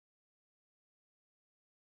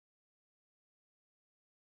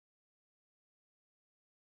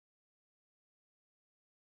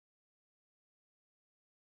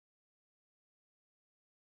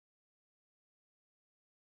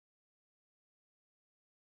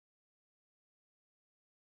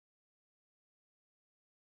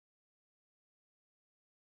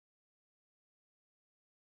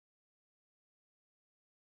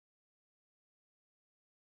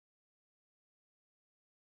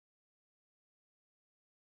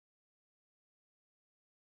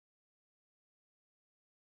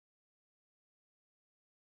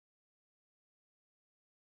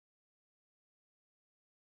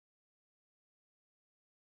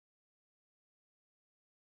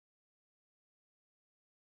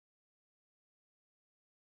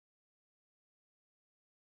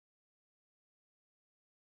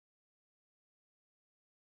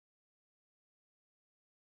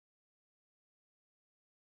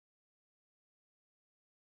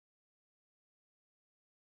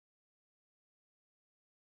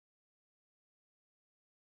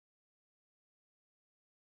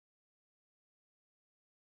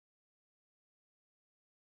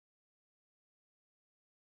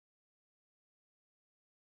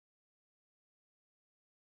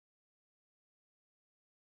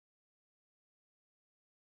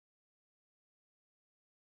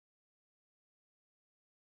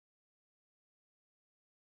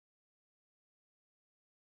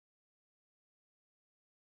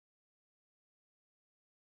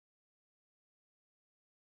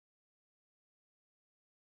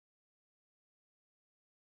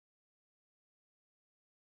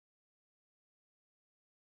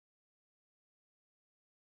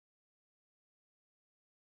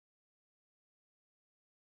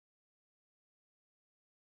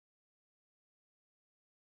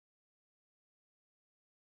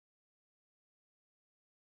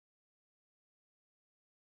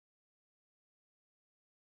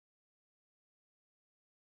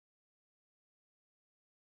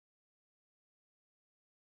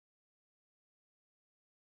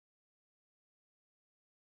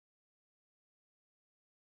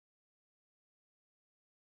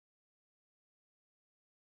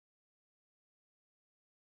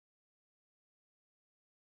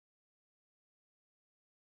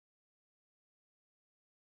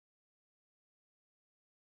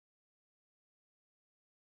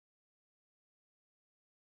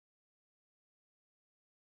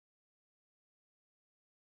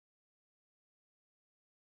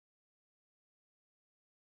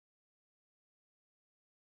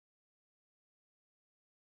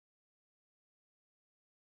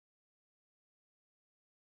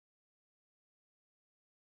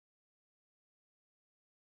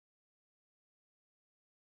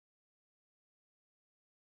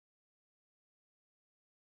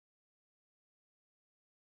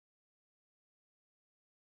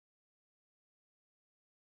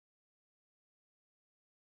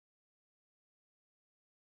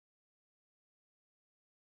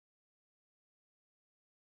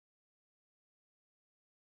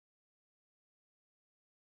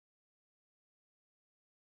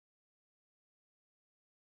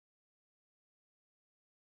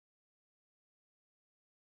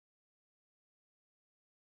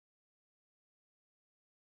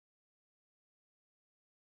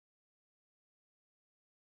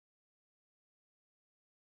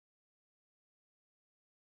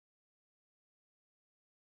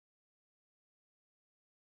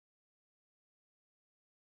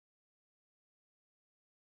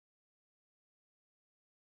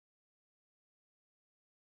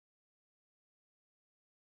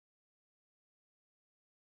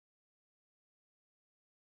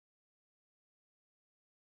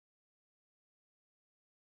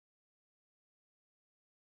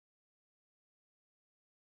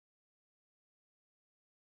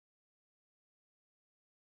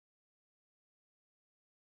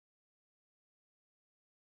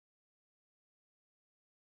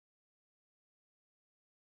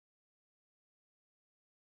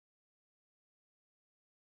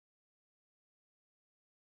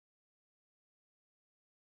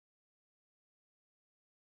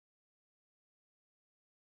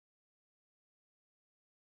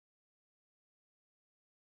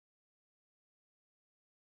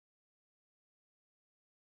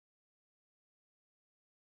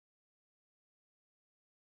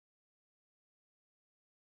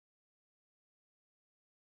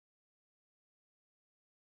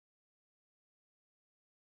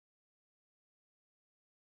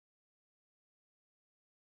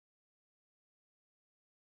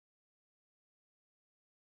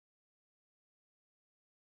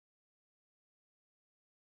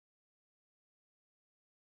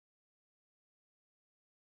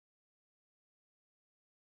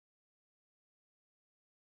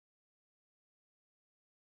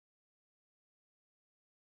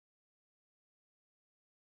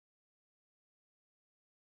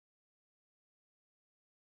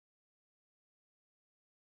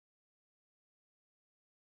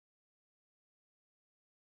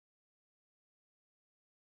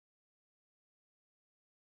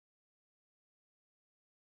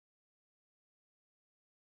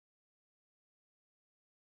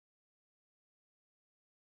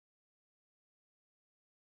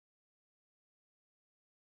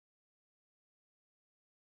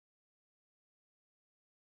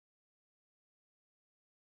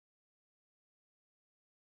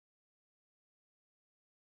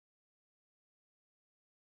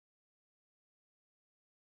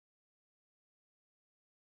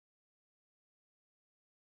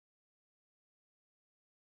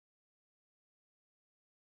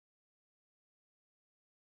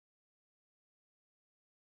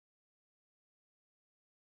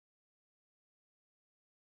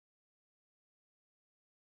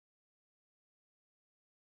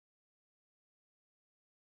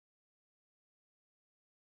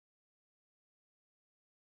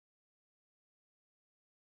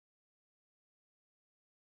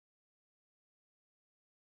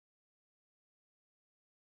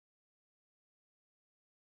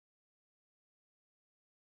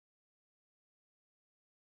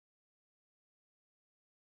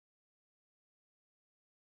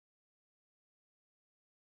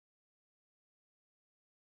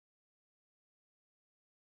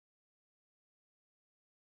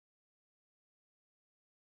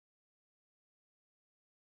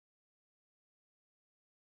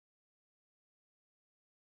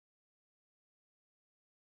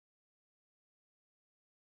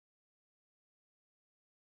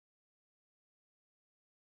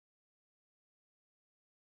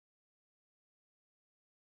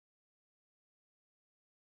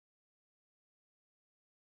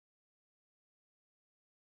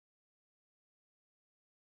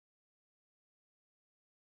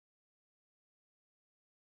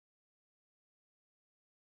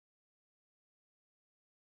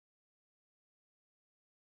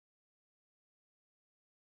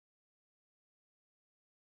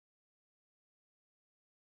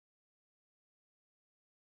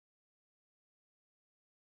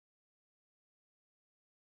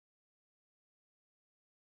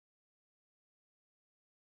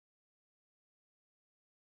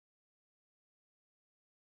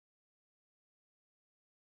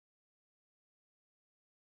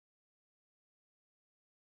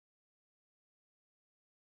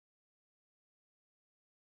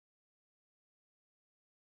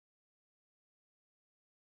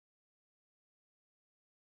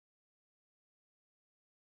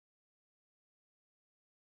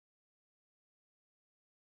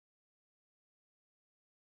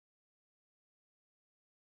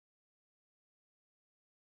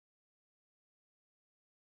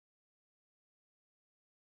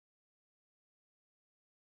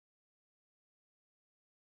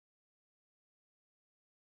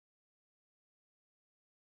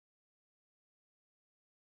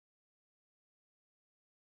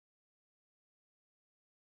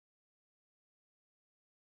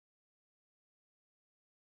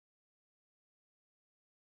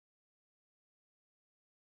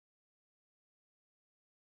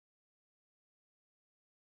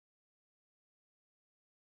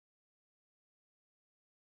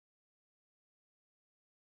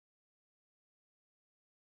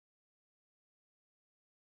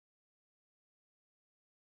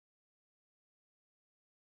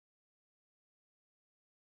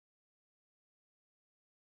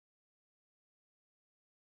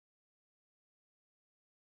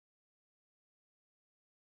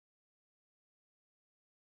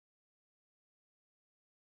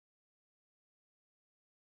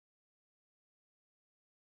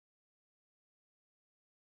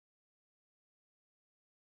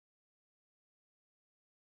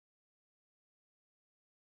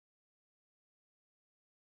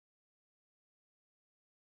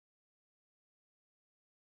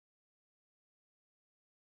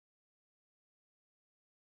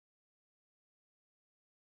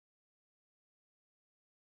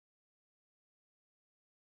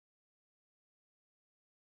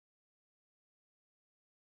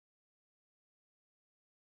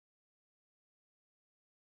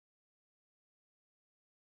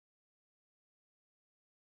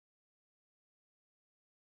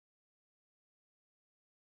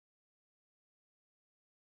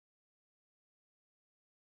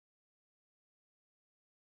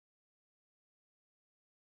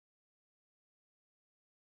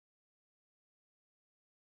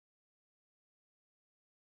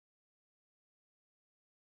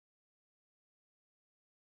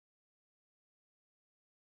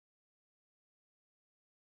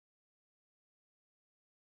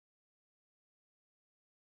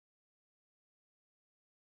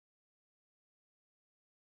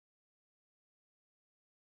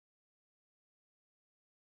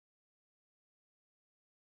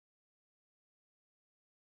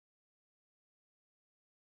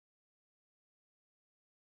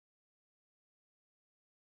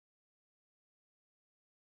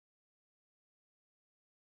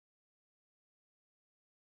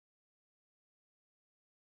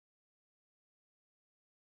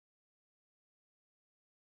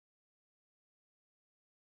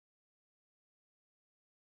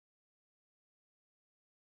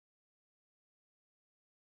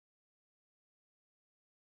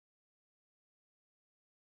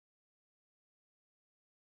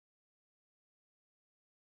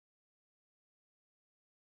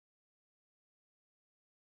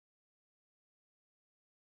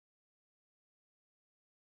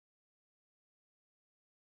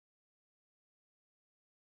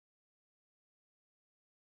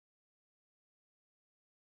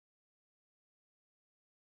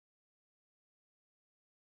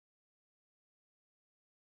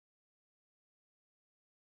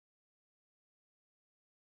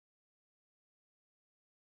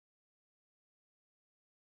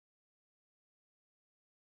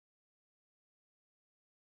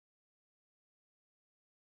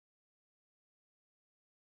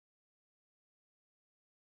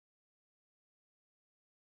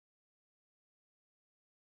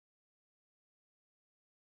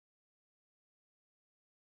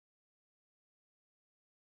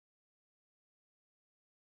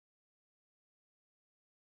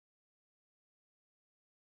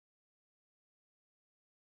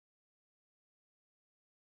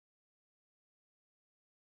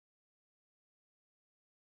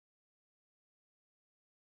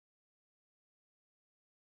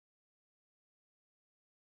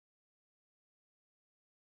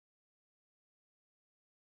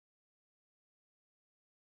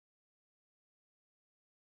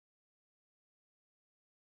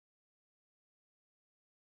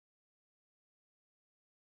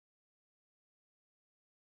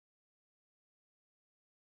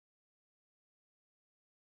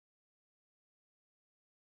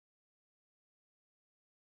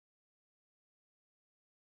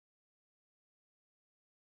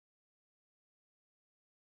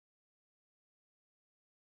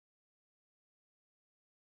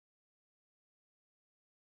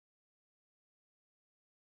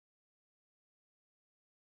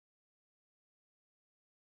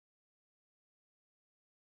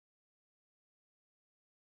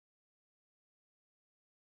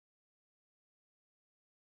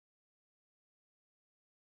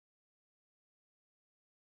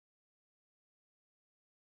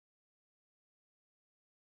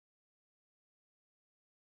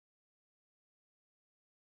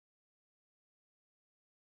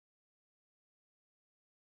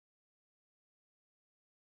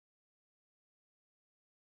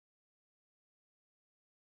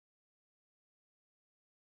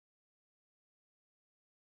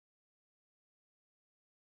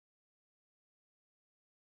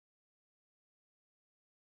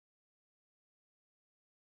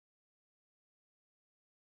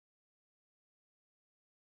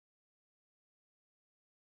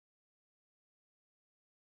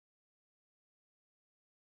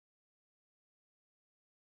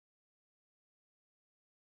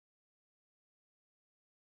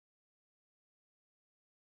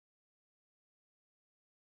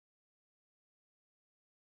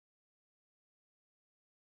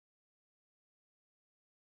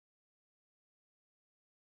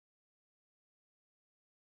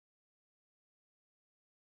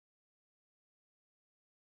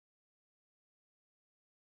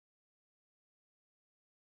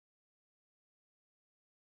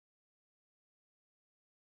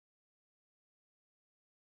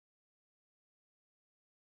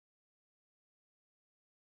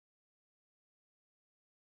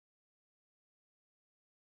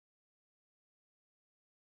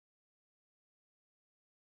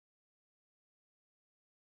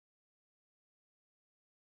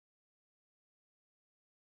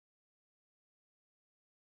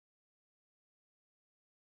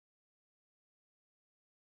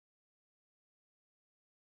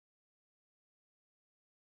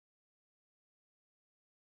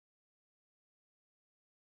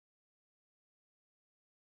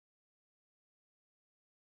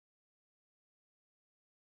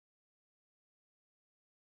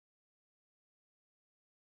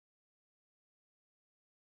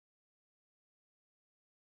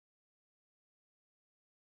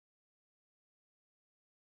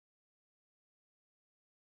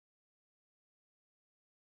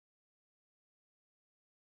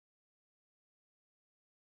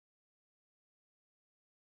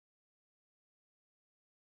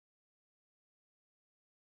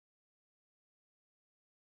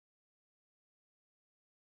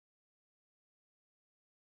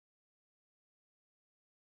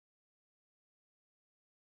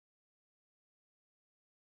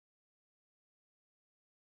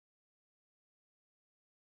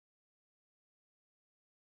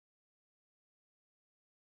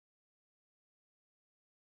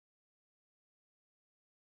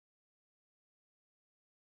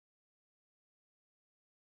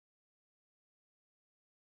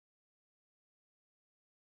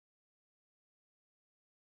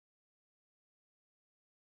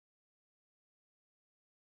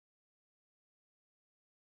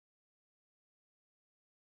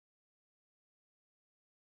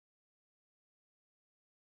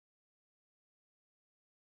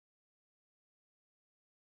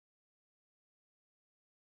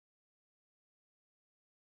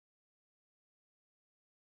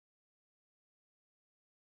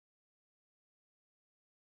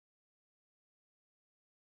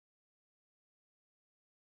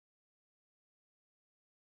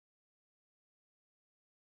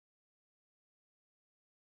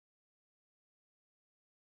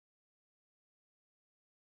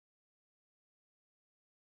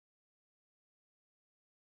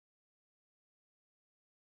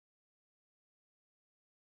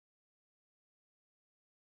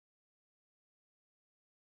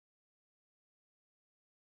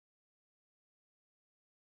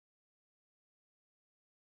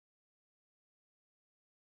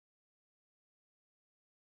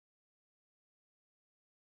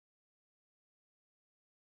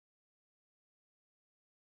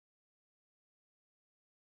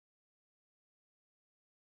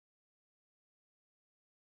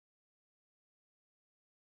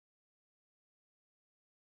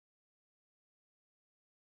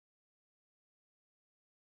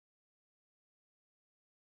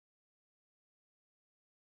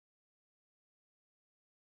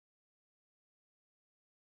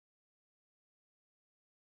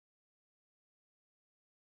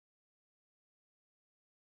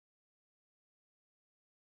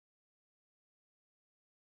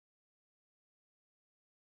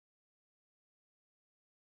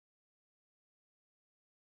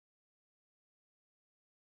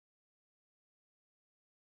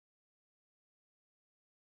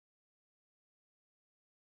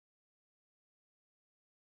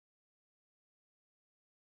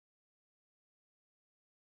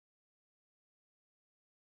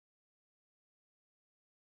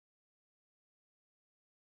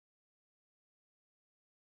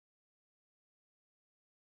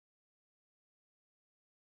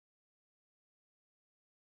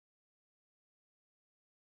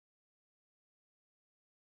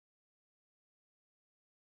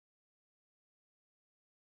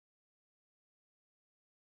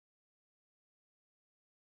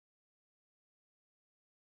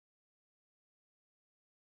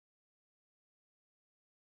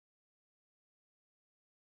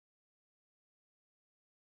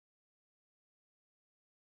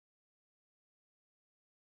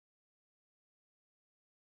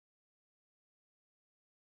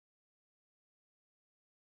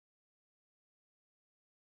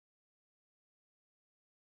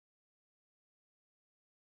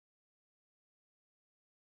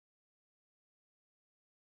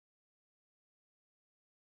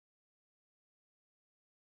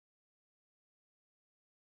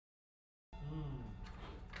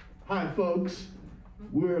Hi, folks.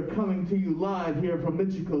 We're coming to you live here from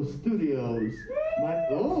Michiko Studios.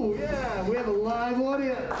 Oh, yeah, we have a live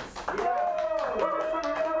audience.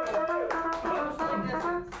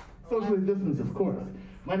 Socially distanced, of course.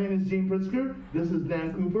 My name is Gene Pritsker. This is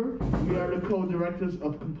Dan Cooper. We are the co-directors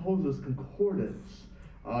of Composers Concordance.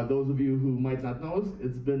 Those of you who might not know us,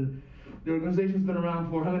 the organization's been around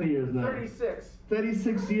for how many years now? 36.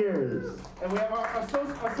 36 years. And we have our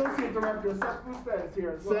associate director, Seth Bousbed, is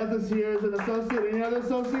here as well. Seth is here as an associate. Any other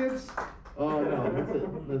associates? Oh, no, that's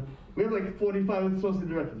it. We have like 45 associate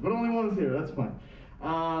directors, but only one is here. That's fine.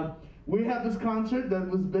 We have this concert that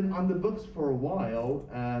was been on the books for a while,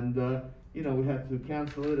 and we had to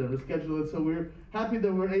cancel it and reschedule it, so we're happy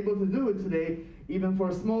that we're able to do it today, even for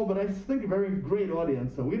a small, but I think a very great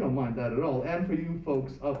audience, so we don't mind that at all, and for you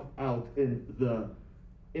folks out in the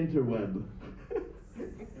interweb.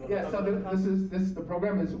 Yeah, so the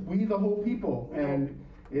program is We the Whole People, and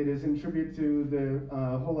it is in tribute to the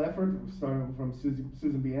whole effort, starting from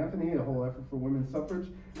Susan B. Anthony, the whole effort for women's suffrage.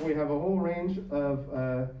 And we have a whole range of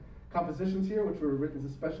compositions here, which were written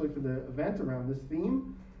especially for the event around this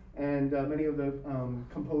theme. And many of the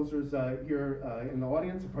composers here in the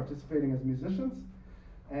audience are participating as musicians.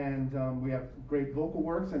 And we have great vocal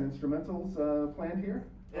works and instrumentals planned here.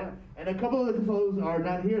 Yeah, and a couple of the composers are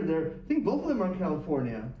not here. I think both of them are in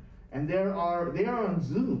California, and they are on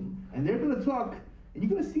Zoom, and they're going to talk. And you're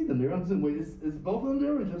going to see them. They're on Zoom. Wait, is both of them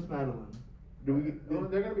there or just Madelyn? They're going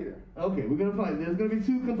to be there. Okay, we're going to find. There's going to be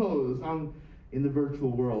two composers in the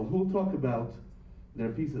virtual world who will talk about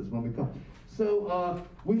their pieces when we come. So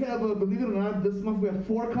we have, believe it or not, this month we have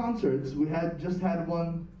 4 concerts. We just had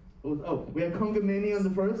one. We had Conga Mania on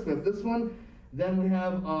the first. We have this one. Then we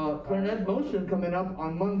have Clarinet Motion coming up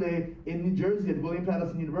on Monday in New Jersey at William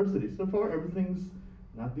Patterson University. So far, everything's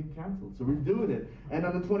not being canceled, so we're doing it. And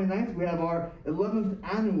on the 29th, we have our 11th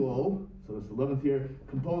annual, so it's the 11th year,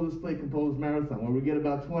 Composers Play Compose Marathon, where we get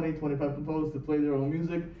about 20, 25 composers to play their own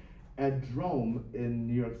music at Drome in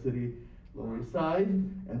New York City, Lower East Side.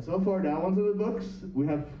 And so far, that one's in the books. We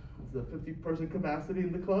have the 50-person capacity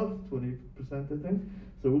in the club, 20%, I think.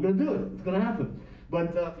 So we're going to do it. It's going to happen.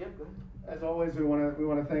 But yeah, go ahead. As always, we want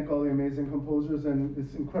to thank all the amazing composers and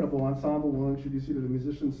this incredible ensemble. We'll introduce you to the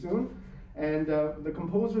musicians soon. And the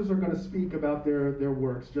composers are going to speak about their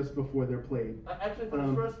works just before they're played. Actually, for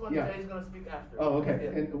the first one, Jay's going to speak after. Oh, okay.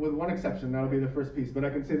 Yeah. And with one exception, that'll be the first piece. But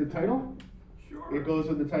I can say the title? Sure. It goes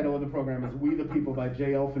with the title of the program. It's We the People by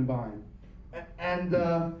J. Elfenbein. And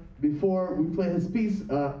before we play his piece,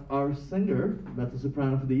 our singer,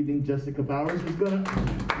 mezzo-soprano for the evening, Jessica Bowers, is gonna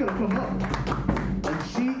come up. And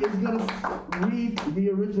she is gonna read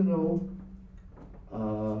the original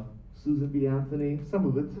Susan B. Anthony, some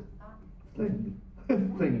of it,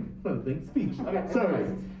 speech. Okay. Sorry.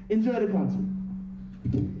 Enjoy the concert.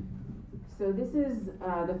 So this is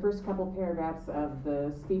the first couple paragraphs of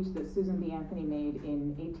the speech that Susan B. Anthony made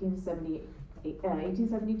in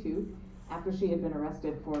 1872 after she had been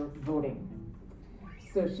arrested for voting.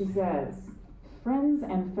 So she says, "Friends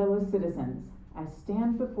and fellow citizens, I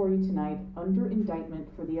stand before you tonight under indictment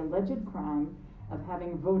for the alleged crime of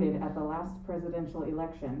having voted at the last presidential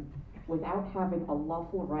election without having a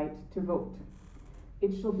lawful right to vote.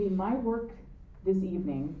 It shall be my work this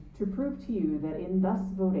evening to prove to you that in thus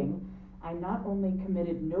voting, I not only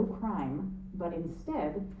committed no crime, but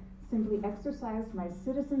instead simply exercised my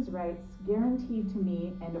citizens' rights guaranteed to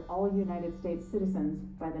me and all United States citizens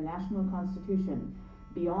by the National Constitution,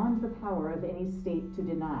 beyond the power of any state to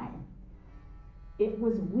deny. It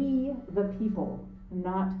was we the people,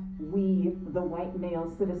 not we the white male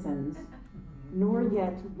citizens, nor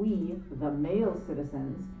yet we the male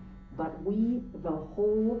citizens, but we the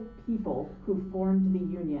whole people who formed the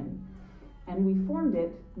Union. And we formed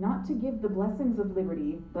it not to give the blessings of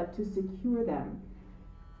liberty, but to secure them,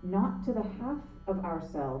 not to the half of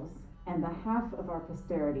ourselves and the half of our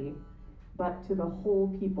posterity, but to the whole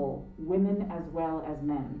people, women as well as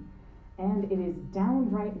men. And it is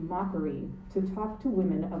downright mockery to talk to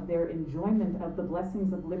women of their enjoyment of the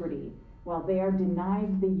blessings of liberty, while they are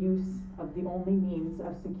denied the use of the only means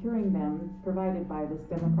of securing them provided by this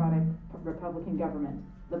democratic Republican government,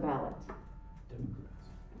 the ballot."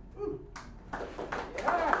 And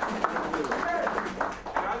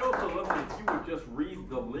I'd also love it if you would just read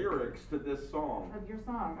the lyrics to this song. Of your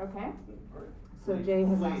song, okay. So Jay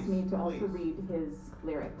has asked me to also read his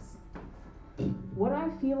lyrics. "What I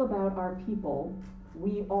feel about our people,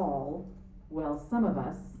 we all, well, some of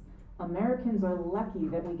us, Americans are lucky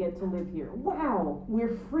that we get to live here. Wow,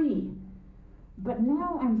 we're free. But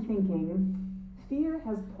now I'm thinking, fear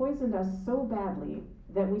has poisoned us so badly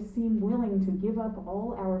that we seem willing to give up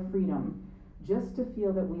all our freedom, just to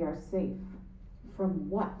feel that we are safe. From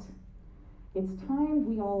what? It's time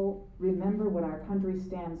we all remember what our country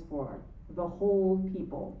stands for, the whole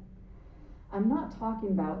people. I'm not talking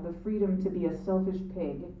about the freedom to be a selfish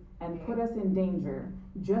pig and put us in danger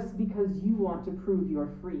just because you want to prove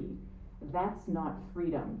you're free. That's not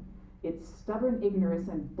freedom. It's stubborn ignorance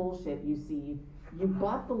and bullshit, you see. You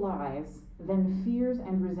bought the lies, then fears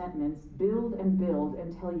and resentments build and build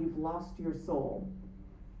until you've lost your soul.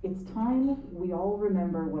 It's time we all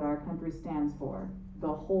remember what our country stands for, the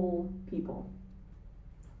whole people.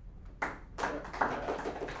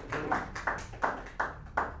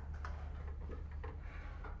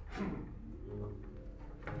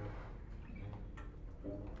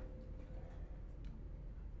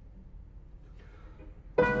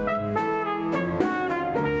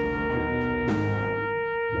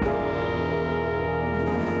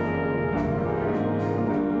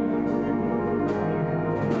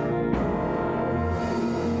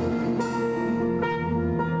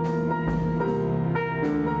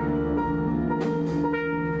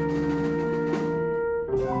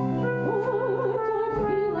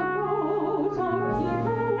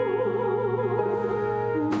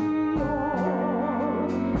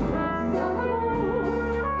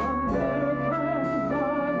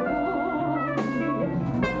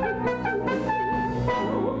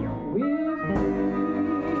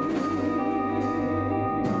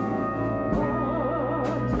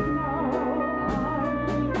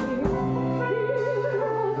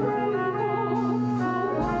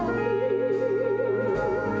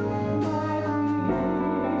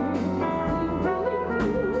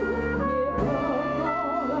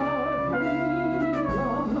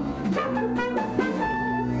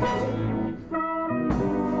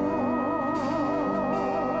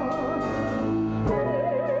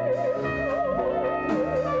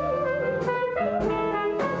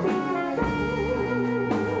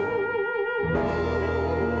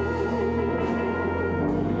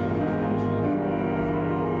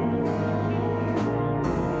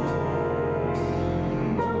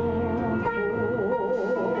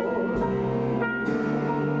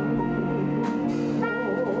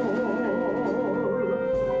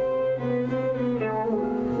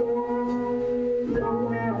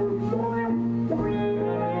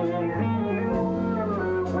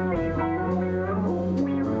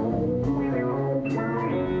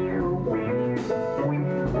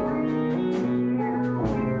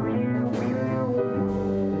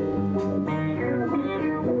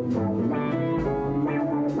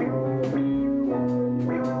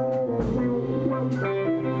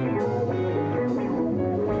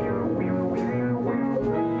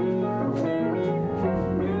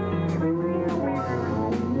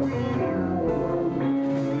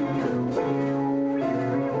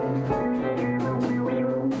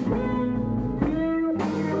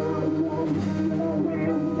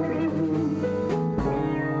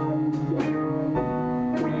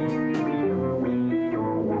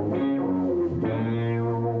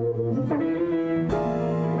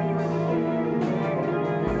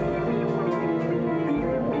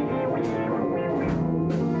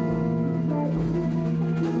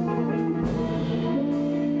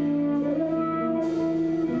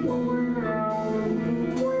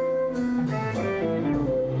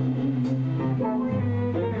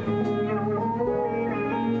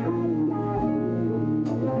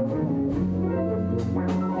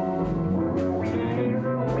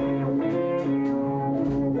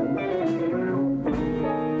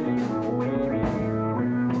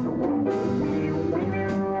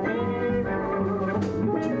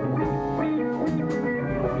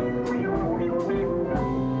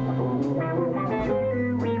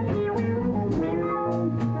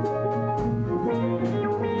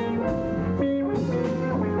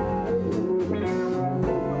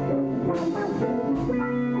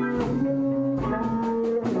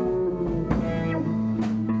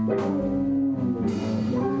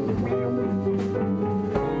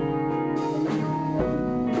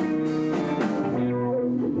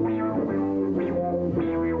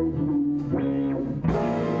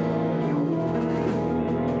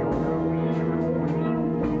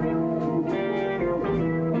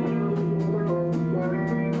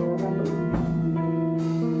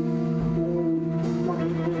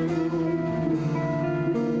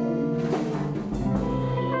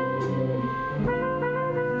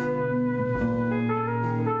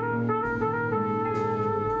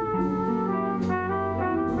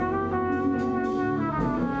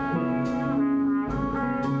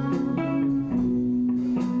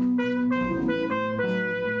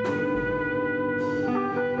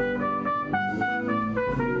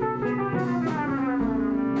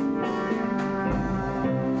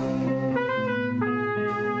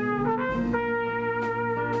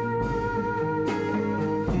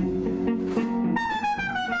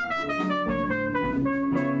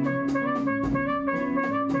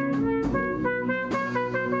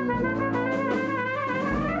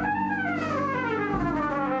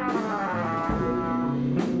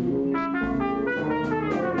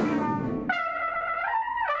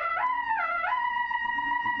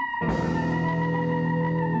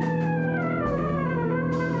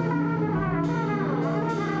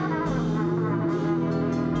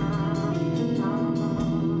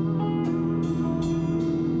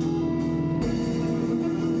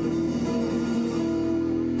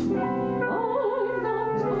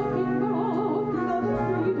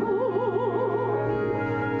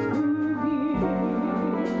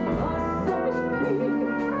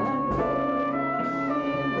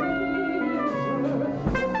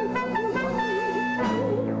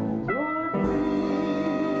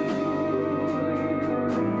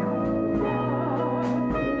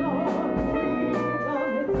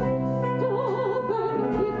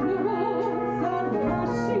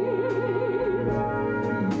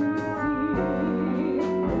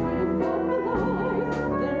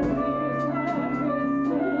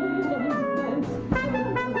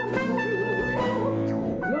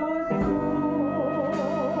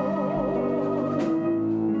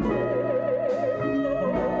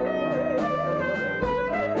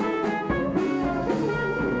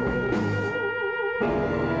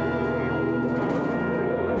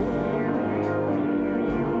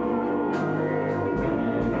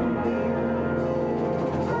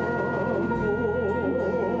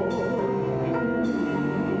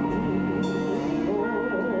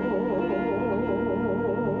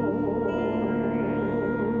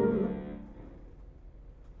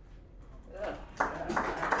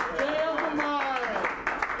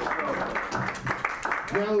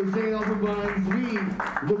 Well, Jay also binds we,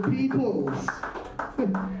 the peoples.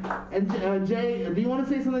 And Jay, do you want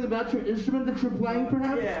to say something about your instrument that you're playing,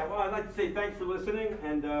 perhaps? Yeah, well, I'd like to say thanks for listening,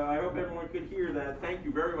 and I hope everyone could hear that. Thank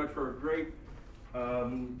you very much for a great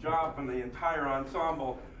job from the entire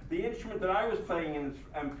ensemble. The instrument that I was playing and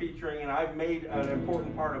am featuring, and I've made an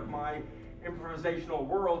important part of my improvisational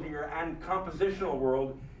world here and compositional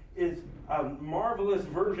world, is a marvelous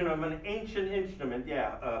version of an ancient instrument.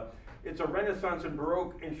 It's a Renaissance and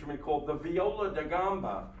Baroque instrument called the viola da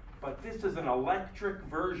gamba, but this is an electric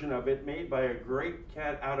version of it made by a great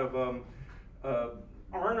cat out of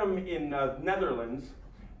Arnhem in Netherlands,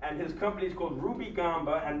 and his company is called Ruby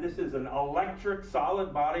Gamba, and this is an electric,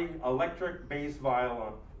 solid body, electric bass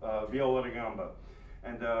viola da gamba.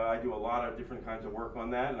 And I do a lot of different kinds of work on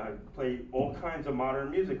that, and I play all kinds of modern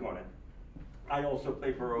music on it. I also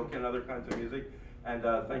play Baroque and other kinds of music, and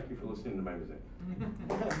thank you for listening to my music.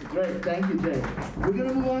 Great, thank you, Jay. We're going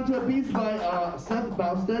to move on to a piece by Seth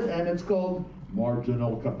Bousted, and it's called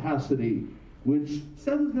Marginal Capacity, which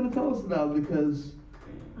Seth is going to tell us about because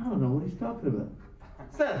I don't know what he's talking about.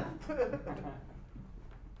 Seth!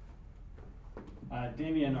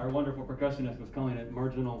 Damien, our wonderful percussionist, was calling it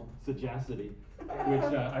marginal sagacity, which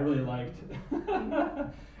I really liked.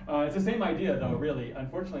 It's the same idea, though, really.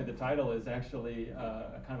 Unfortunately, the title is actually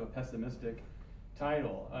a kind of a pessimistic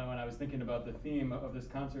title. When I was thinking about the theme of this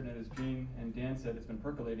concert, and as Gene and Dan said, it's been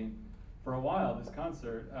percolating for a while, this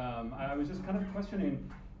concert, I was just kind of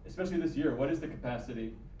questioning, especially this year, what is the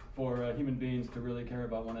capacity for human beings to really care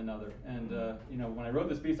about one another? And when I wrote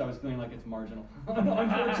this piece, I was feeling like it's marginal.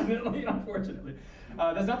 Unfortunately.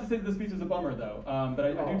 That's not to say that this piece is a bummer, though. But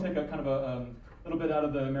I do take a kind of a little bit out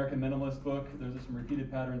of the American Minimalist book. There's some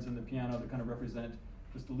repeated patterns in the piano that kind of represent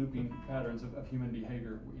just the looping patterns of human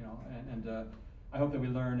behavior. And I hope that we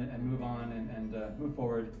learn and move on and move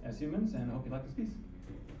forward as humans. And I hope you like this piece.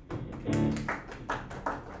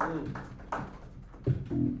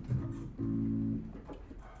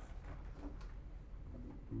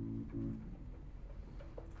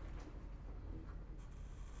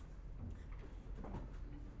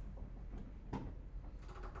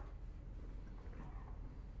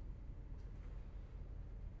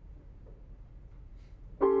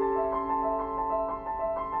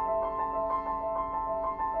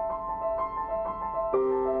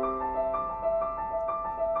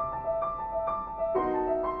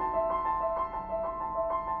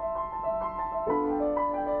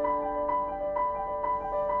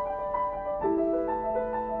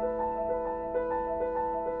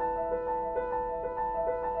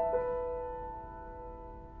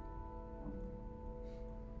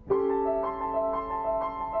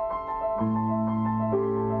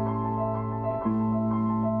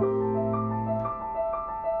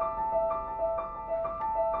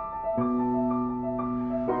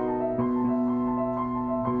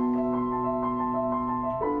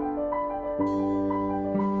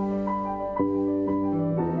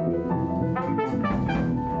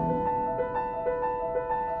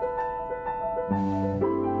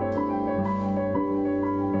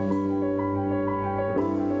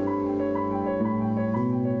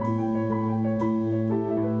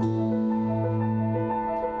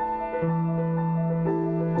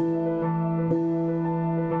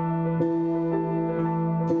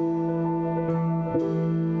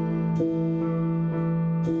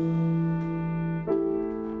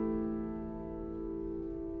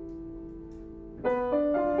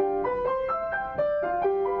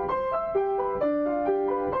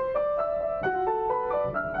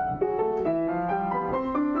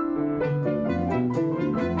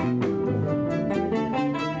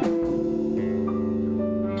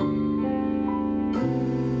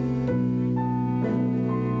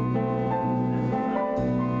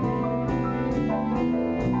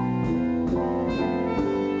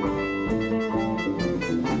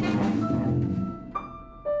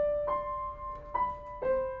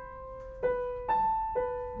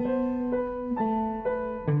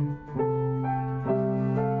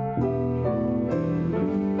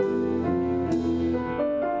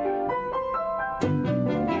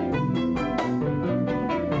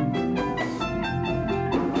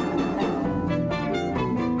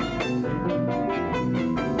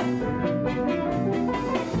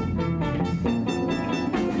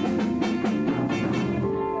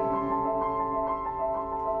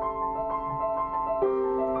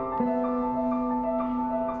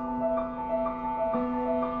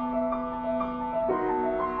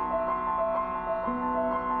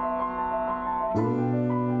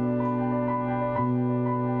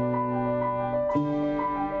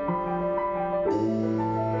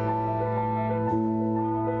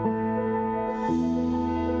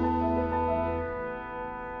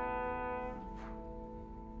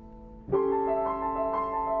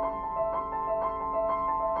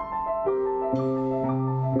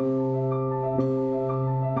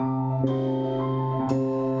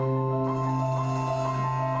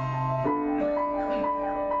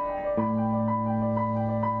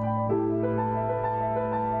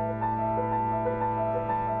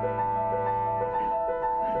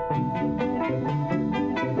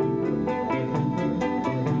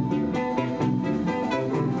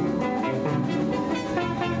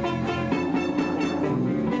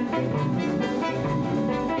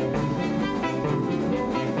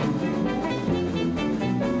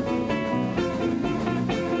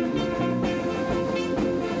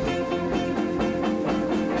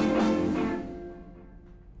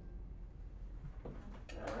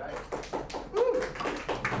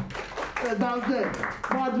 That's it.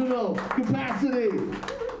 Marginal capacity.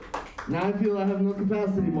 Now I feel I have no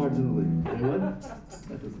capacity marginally. Wait, what?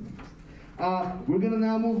 That doesn't make sense. We're gonna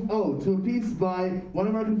now move to a piece by one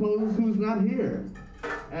of our composers who's not here,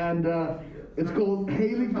 and it's called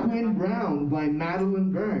Hallie Quinn Brown by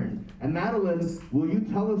Madelyn Byrne. And Madelyn, will you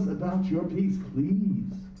tell us about your piece,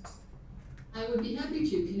 please? I would be happy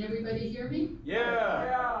to. Can everybody hear me?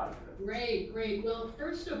 Yeah. Great, great. Well,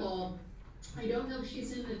 first of all, I don't know if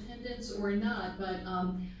she's in attendance or not, but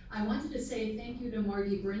I wanted to say thank you to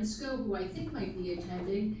Marty Brinsko, who I think might be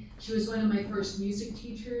attending. She was one of my first music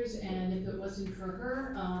teachers, and if it wasn't for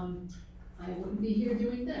her, I wouldn't be here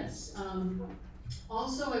doing this.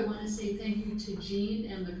 Also, I want to say thank you to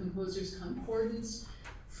Gene and the Composers Concordance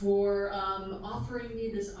for offering me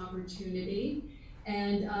this opportunity.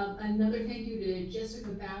 And another thank you to Jessica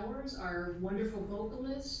Bowers, our wonderful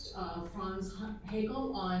vocalist, Franz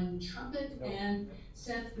Hagel on trumpet, and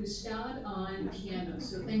Seth Bustad on piano.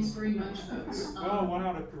 So thanks very much, folks. 1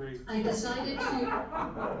 out of 3. I decided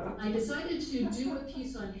to do a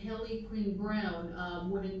piece on Hallie Quinn Brown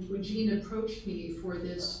when Gene approached me for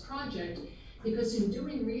this project, because in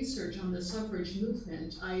doing research on the suffrage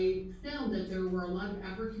movement, I found that there were a lot of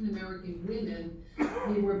African American women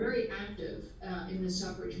who were very active in the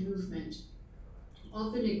suffrage movement,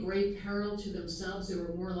 often at great peril to themselves. They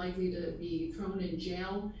were more likely to be thrown in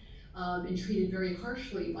jail and treated very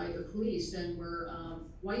harshly by the police than were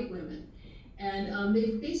white women. And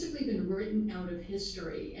they've basically been written out of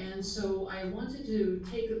history. And so I wanted to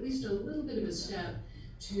take at least a little bit of a step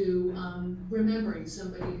to remembering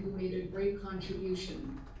somebody who made a great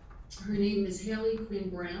contribution. Her name is Hallie Quinn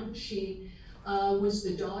Brown. She was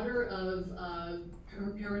the daughter of,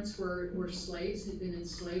 her parents were slaves, had been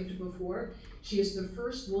enslaved before. She is the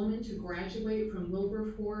first woman to graduate from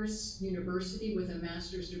Wilberforce University with a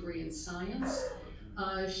master's degree in science.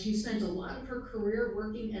 She spent a lot of her career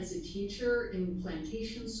working as a teacher in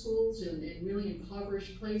plantation schools and in really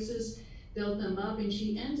impoverished places, built them up, and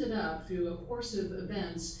she ended up, through a course of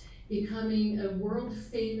events, becoming a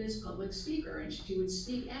world-famous public speaker, and she would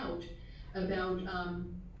speak out about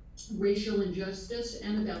racial injustice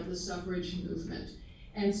and about the suffrage movement.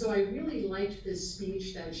 And so I really liked this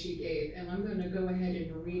speech that she gave, and I'm going to go ahead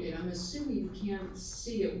and read it. I'm assuming you can't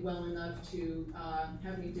see it well enough to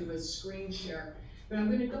have me do a screen share, but I'm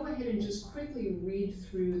going to go ahead and just quickly read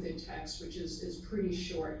through the text, which is pretty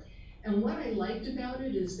short. And what I liked about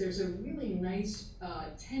it is there's a really nice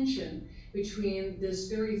tension between this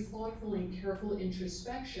very thoughtful and careful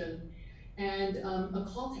introspection and a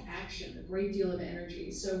call to action, a great deal of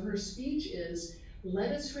energy. So her speech is,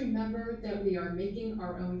 let us remember that we are making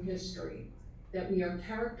our own history, that we are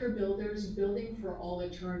character builders building for all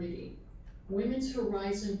eternity. Women's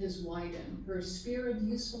horizon has widened. Her sphere of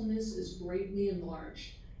usefulness is greatly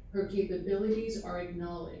enlarged. Her capabilities are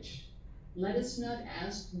acknowledged. Let us not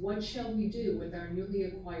ask, what shall we do with our newly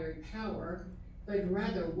acquired power, but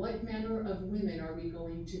rather, what manner of women are we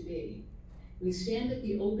going to be? We stand at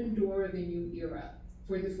the open door of a new era.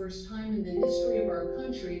 For the first time in the history of our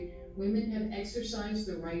country, women have exercised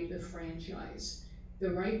the right of franchise,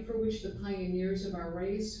 the right for which the pioneers of our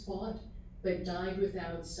race fought, but died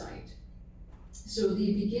without sight. So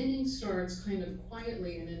the beginning starts kind of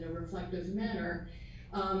quietly and in a reflective manner.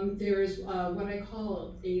 There is what I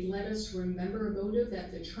call a let us remember motive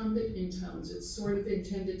that the trumpet intones. It's sort of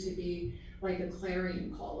intended to be like a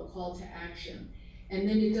clarion call, a call to action. And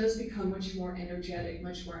then it does become much more energetic,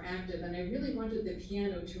 much more active. And I really wanted the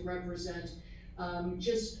piano to represent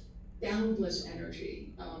just boundless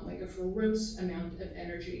energy, like a ferocious amount of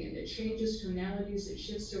energy. And it changes tonalities, it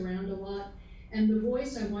shifts around a lot. And the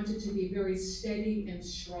voice I wanted to be very steady and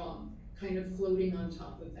strong, kind of floating on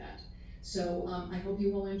top of that. So I hope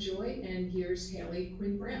you will enjoy, and here's Hallie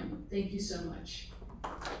Quinn Brown. Thank you so much.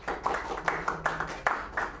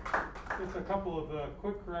 Just a couple of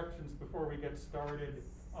quick corrections before we get started.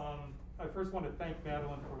 I first want to thank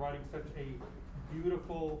Madelyn for writing such a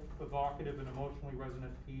beautiful, evocative, and emotionally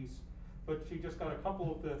resonant piece. But she just got a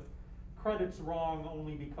couple of the credits wrong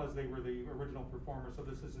only because they were the original performer. So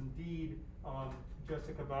this is indeed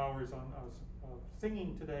Jessica Bowers on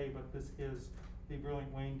singing today, but this is the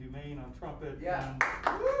brilliant Wayne Dumaine on trumpet. Yeah. And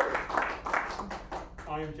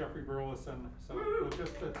I am Jeffrey Burleson. So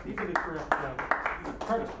just these are the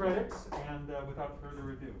correct credits, and without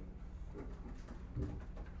further ado.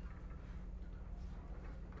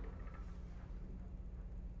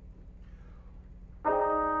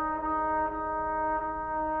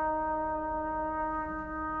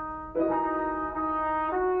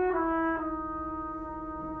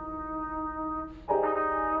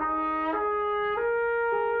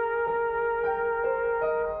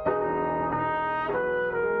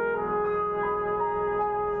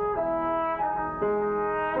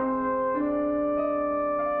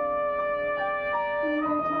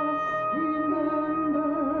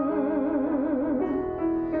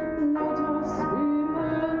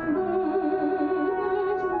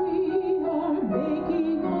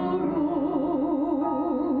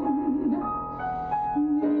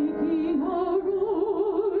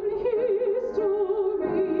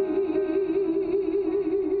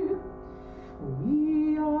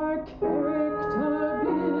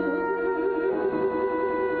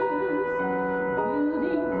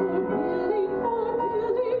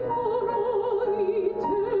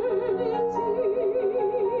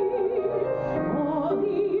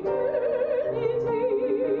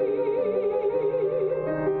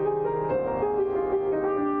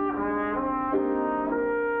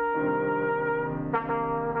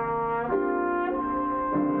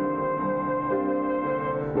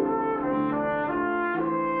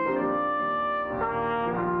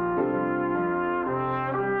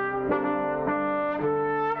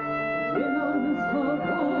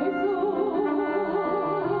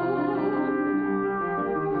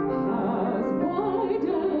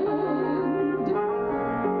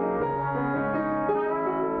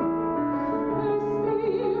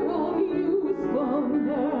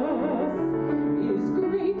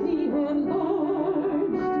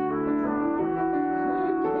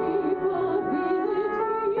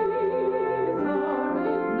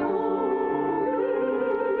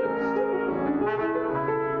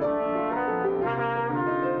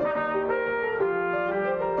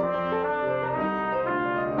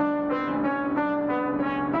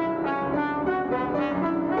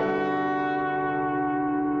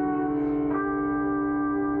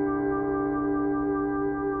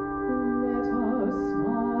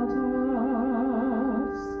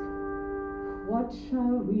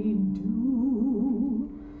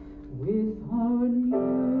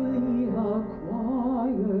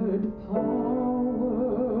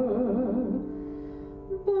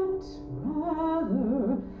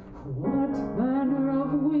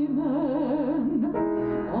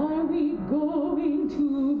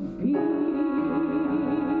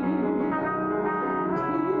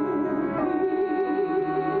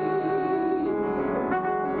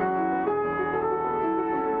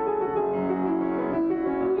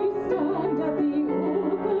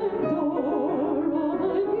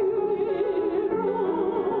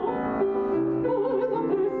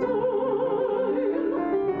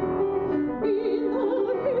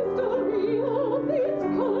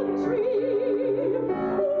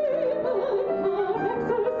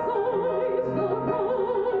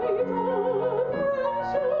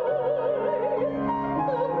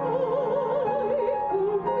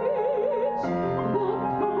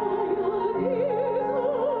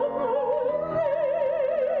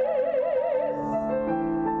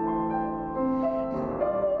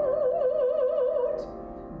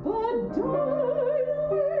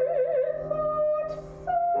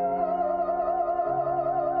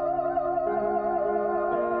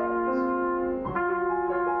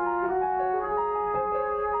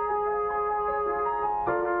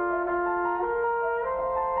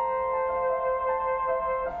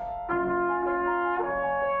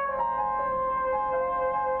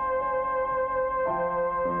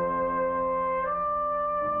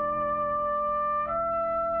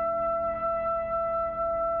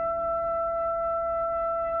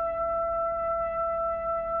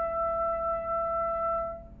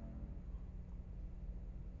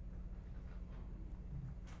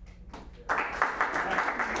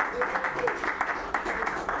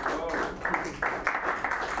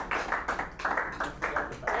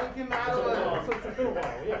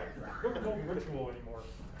 ritual anymore.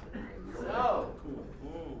 So,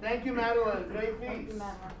 thank you, Madelyn. Great piece. Thank you,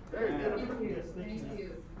 Madelyn. Very good. Thank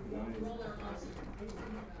you. You all are awesome.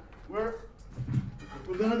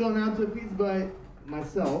 We're gonna go now to a piece by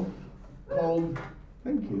myself. called,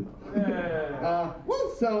 thank you. Yeah.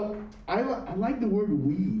 Well, so I like the word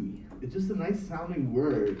we. It's just a nice sounding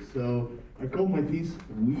word. So I call my piece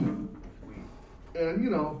we. And you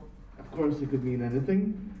know, of course it could mean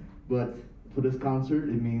anything, but for this concert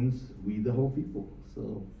it means we the whole people.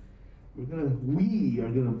 So we are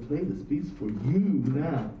gonna play this piece for you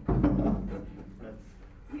now. That's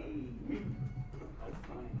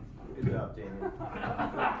Good job, Daniel.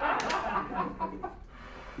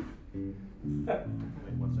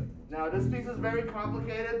 Wait 1 second. Now this piece is very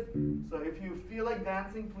complicated, so if you feel like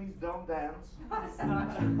dancing, please don't dance.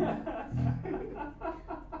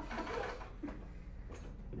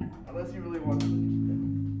 Unless you really want to.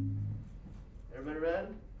 Everybody ready?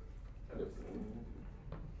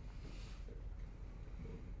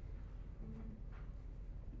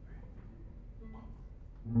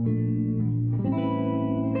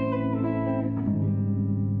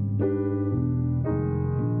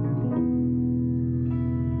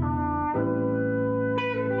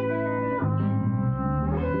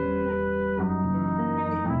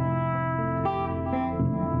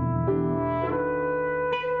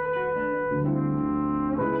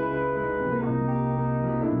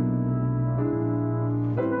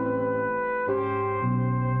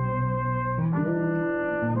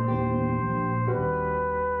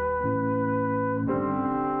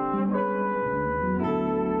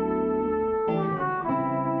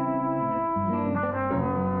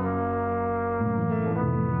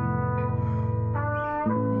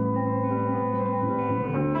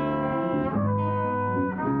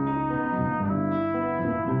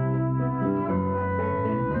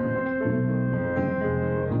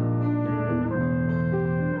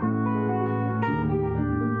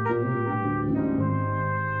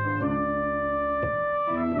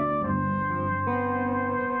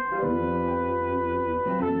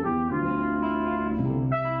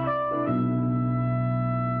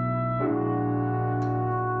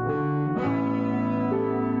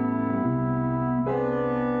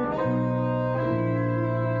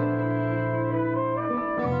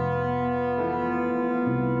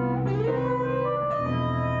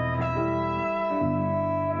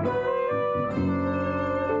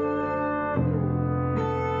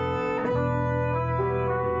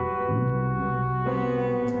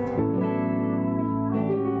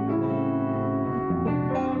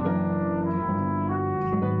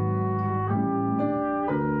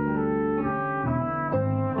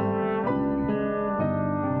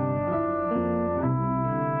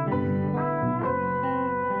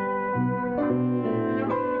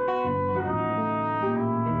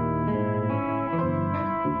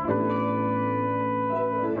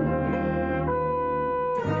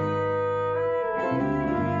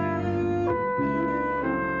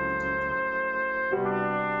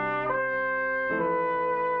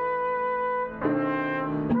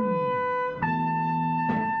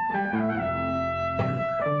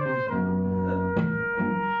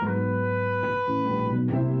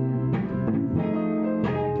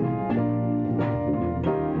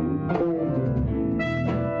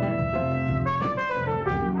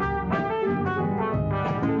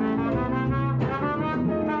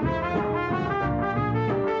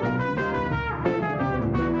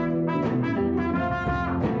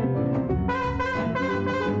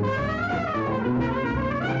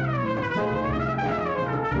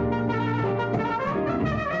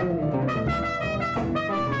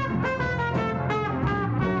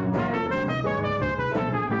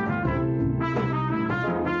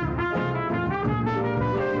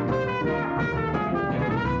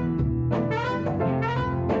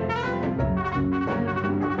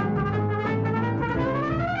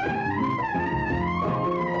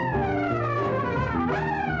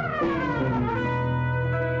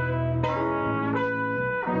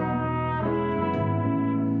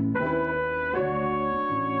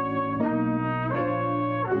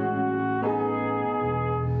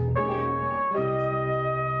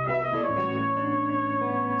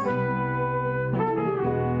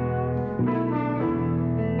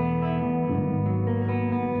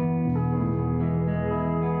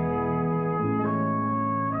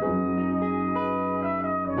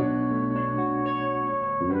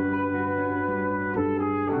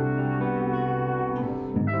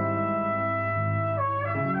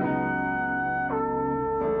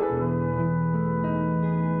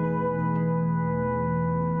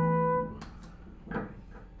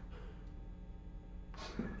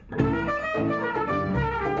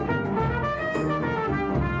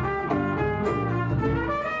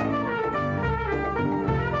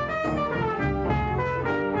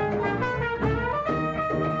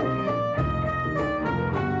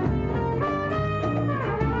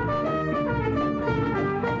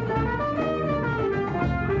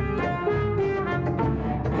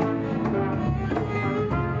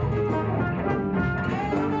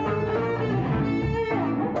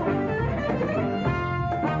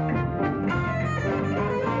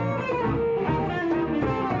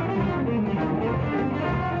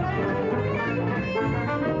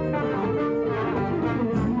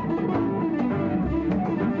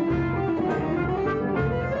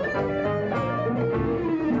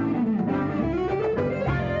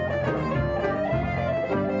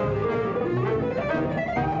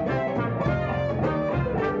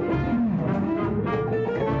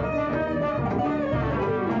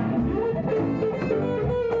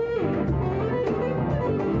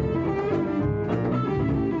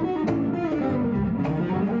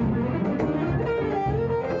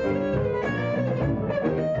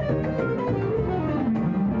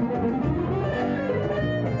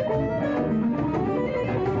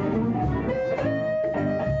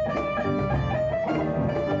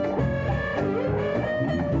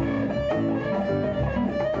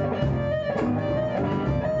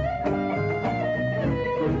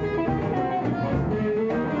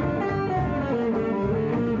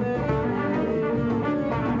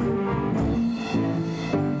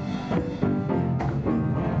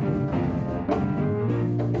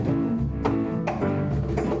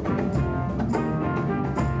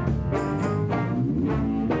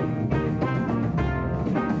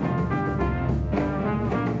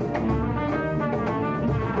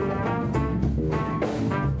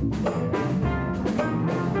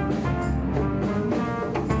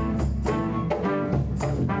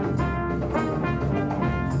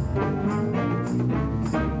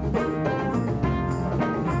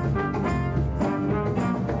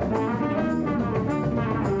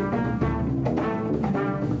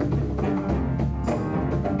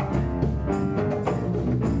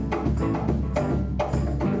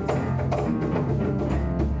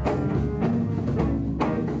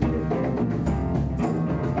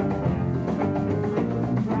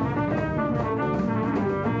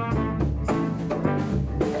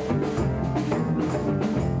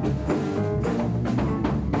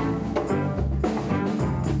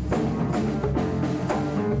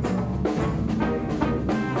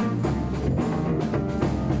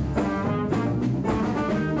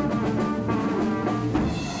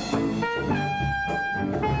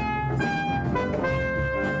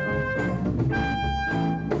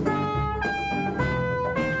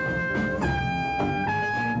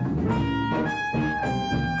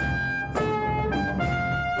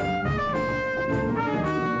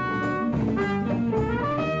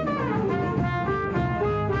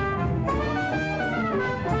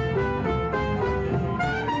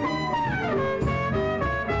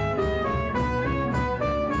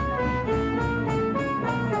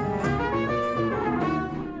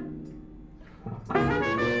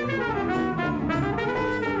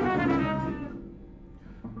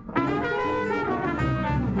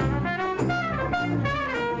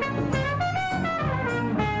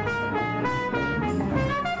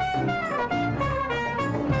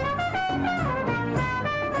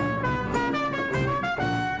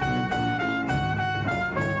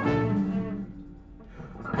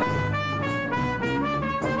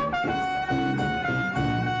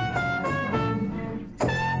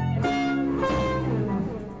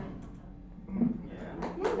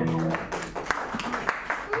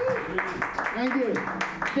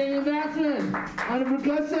 on the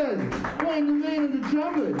percussion. Wayne the man on the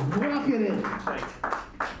trumpet. Rocking it.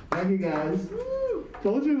 Thank you, guys.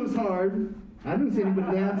 Told you it was hard. I didn't see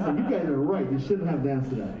anybody dancing. You guys are right. You shouldn't have danced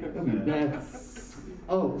today. That'd be bad.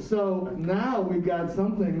 Oh, so now we got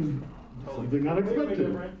something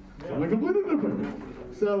unexpected. Something completely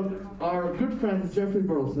different. So our good friend Jeffrey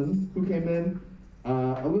Burleson, who came in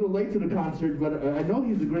a little late to the concert, but I know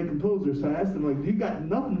he's a great composer, so I asked him, like, do you got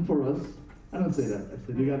nothing for us? I don't say that. I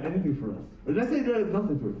said, do you got anything for us? Or did I say there's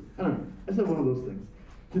nothing for us? I don't know. I said one of those things.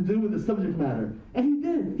 To do with the subject matter. And he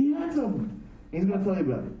did. He had something. He's going to tell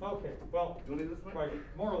you about it. Okay, well, Do you want to do this one? right,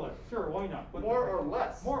 more or less. Sure, why not? More or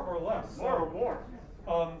less? More or less. More or more?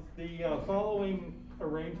 The following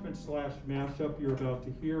arrangement slash mashup you're about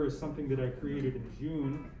to hear is something that I created in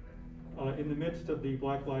June in the midst of the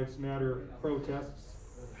Black Lives Matter protests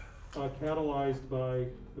catalyzed by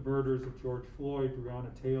the murders of George Floyd,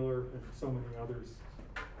 Breonna Taylor, and so many others.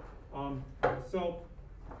 So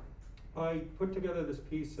I put together this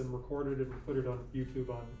piece and recorded it and put it on YouTube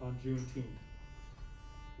on Juneteenth.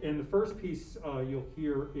 And the first piece you'll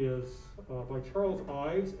hear is by Charles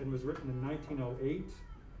Ives and was written in 1908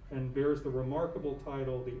 and bears the remarkable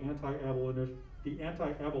title, The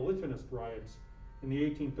Anti-Abolitionist Riots in the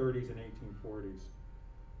 1830s and 1840s.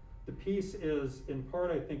 The piece is in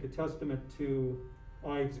part, I think, a testament to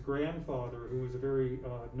Ives' grandfather, who was a very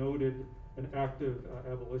noted and active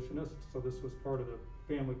abolitionist, so this was part of the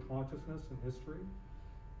family consciousness and history.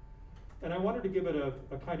 And I wanted to give it a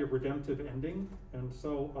kind of redemptive ending, and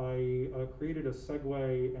so I created a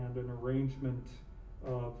segue and an arrangement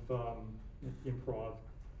of improv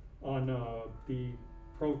on the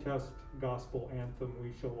protest gospel anthem,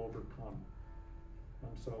 We Shall Overcome.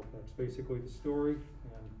 And so that's basically the story,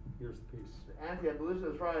 and here's the piece. The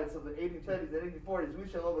anti-abolitionist riots of the 1830s and 1840s,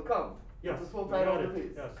 We Shall Overcome. Yes. That's the full title of the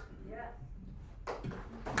piece. Yes.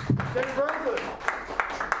 Jenny Burleson.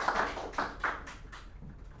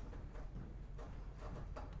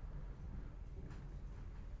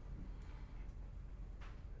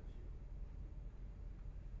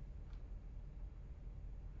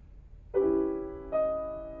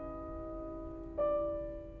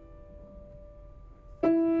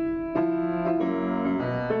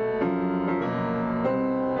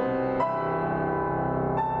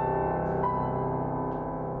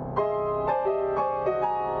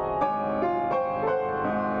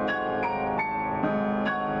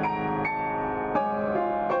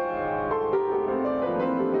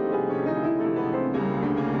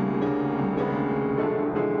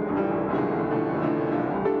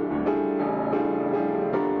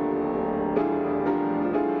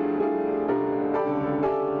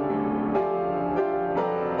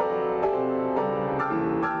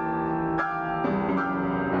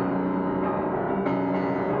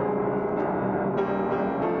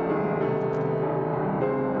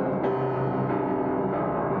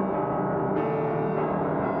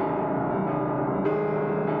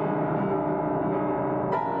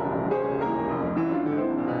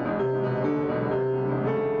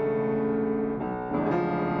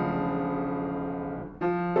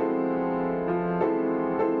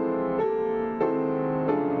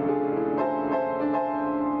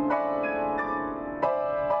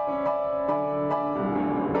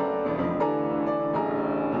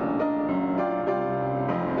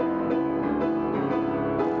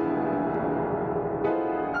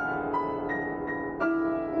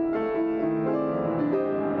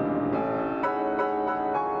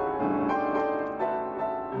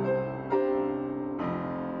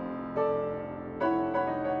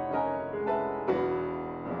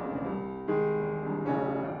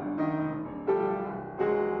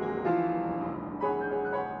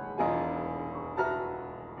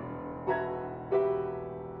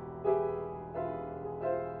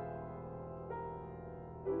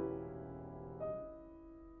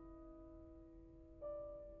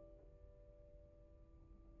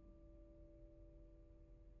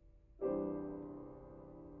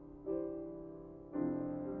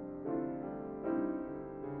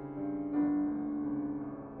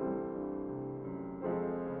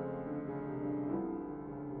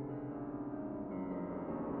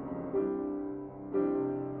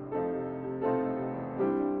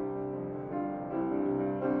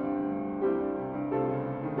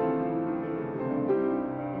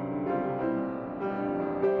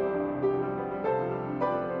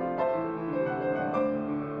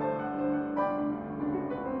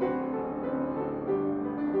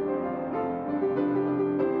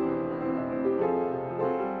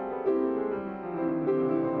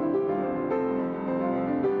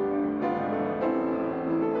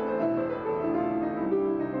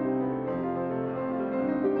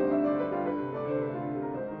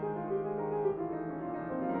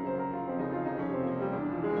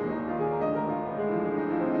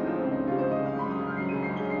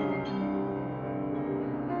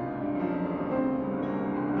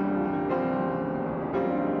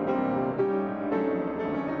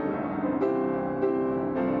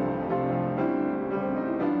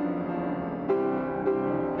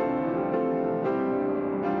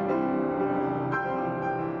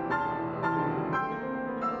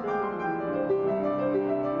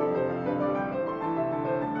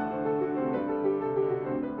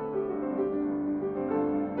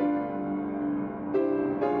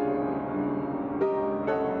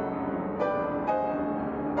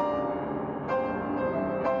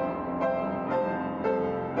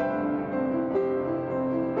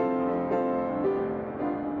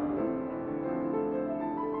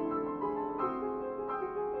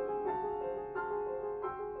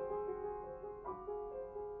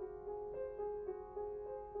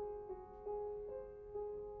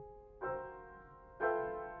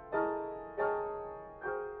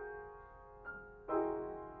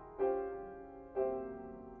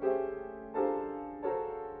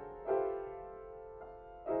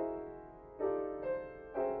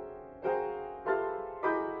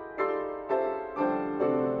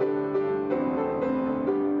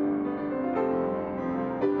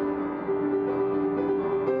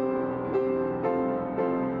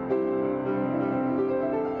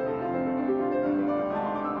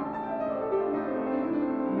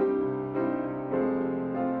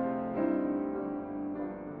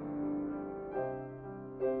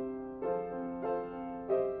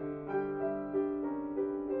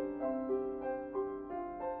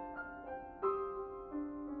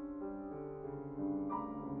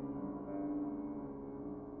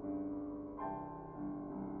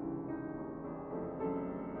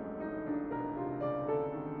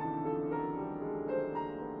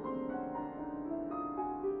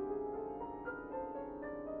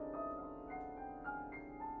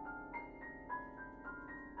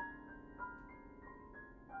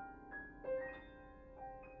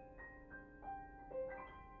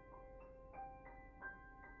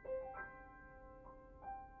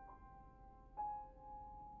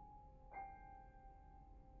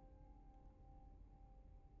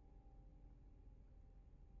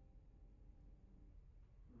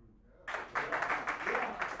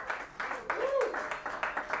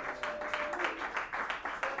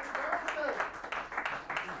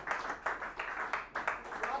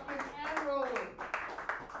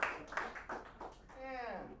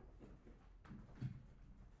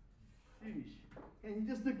 He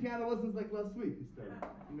just took piano lessons like last week. He started.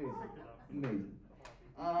 Amazing. Amazing.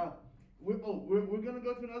 We're going to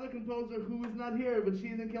go to another composer who is not here, but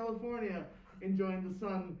she's in California enjoying the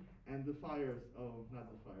sun and the fires. Oh, not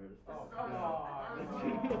the fires. Our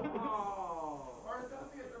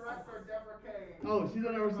associate director, Debra Kaye. Oh, she's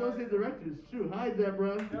our associate director. It's true. Hi,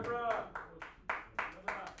 Debra.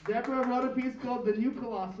 Debra wrote a piece called The New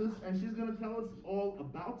Colossus, and she's going to tell us all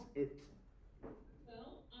about it.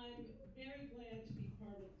 Well, I'm very glad to be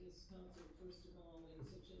part of this concert, first of all, in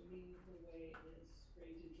such a meaningful way, and it's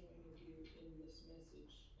great to join with you in this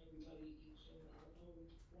message, everybody, each in our own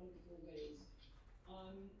wonderful ways.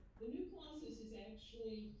 The New Colossus is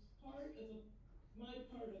actually my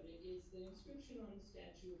part of it is the inscription on the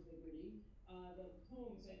Statue of Liberty. The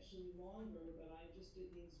poem's actually longer, but I just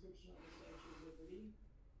did the inscription on the Statue of Liberty.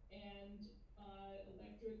 And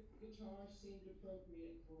electric guitar seemed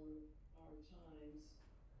appropriate for our times,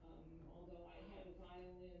 although I had a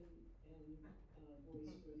violin and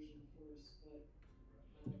voice version first, but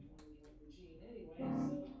I wanted to go for Gene anyway.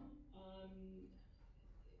 So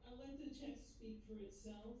I'll let the text speak for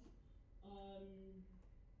itself.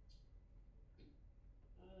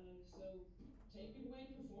 So take it away,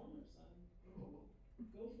 performers.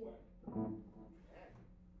 Go for it.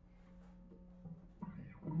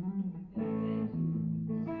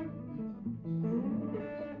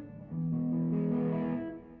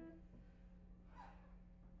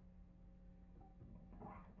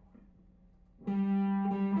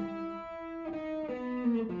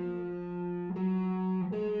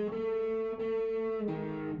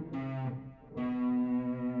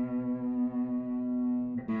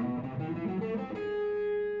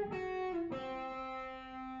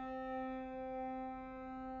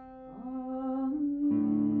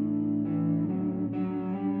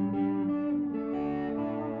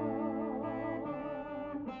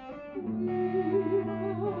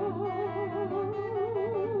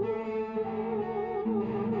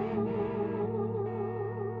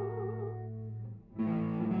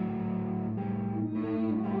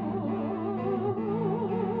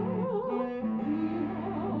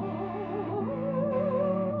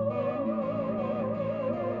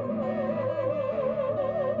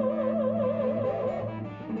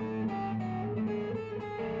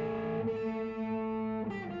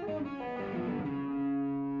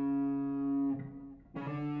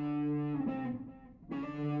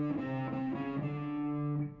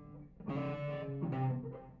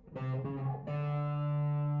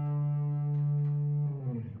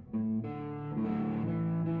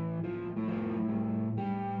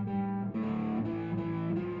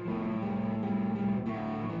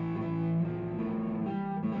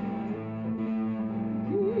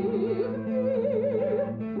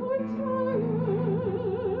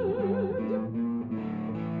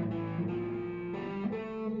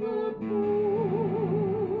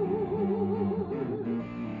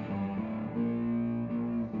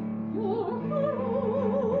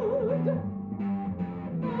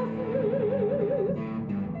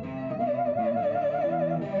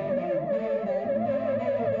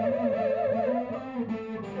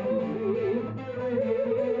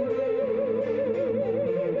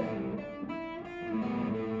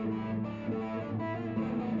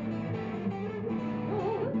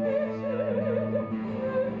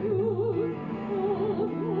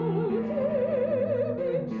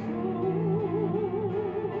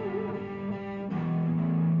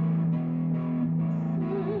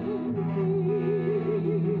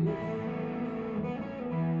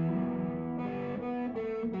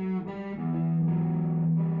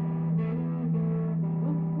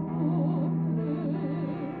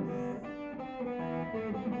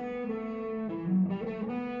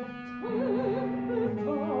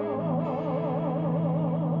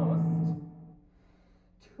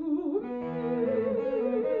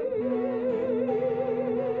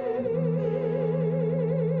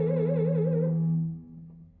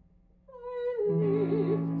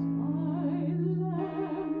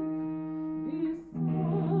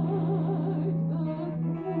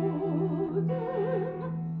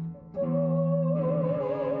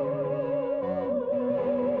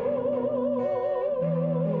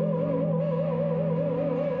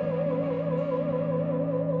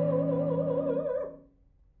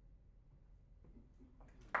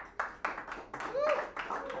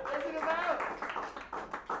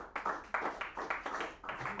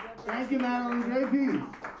 Thank you, Madelyn. Great piece.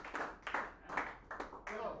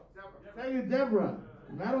 Thank you, Debra.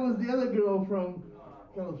 Madelyn is the other girl from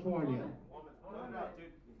California. left,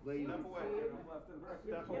 dude. Ladies. Step away. Left and right.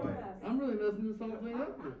 Step You're away. the best. I'm really messing this whole thing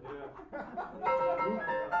up. Yeah.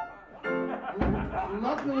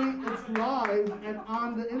 Luckily, it's live and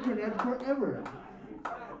on the internet forever.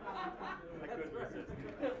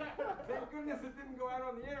 Thank goodness it didn't go out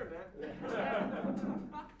on the internet.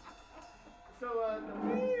 So,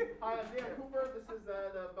 hi, I'm Dan Cooper. This is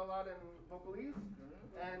the ballad and vocalese.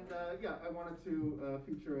 And yeah, I wanted to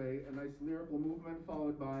feature a nice lyrical movement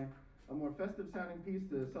followed by a more festive sounding piece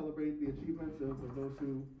to celebrate the achievements of those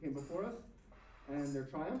who came before us and their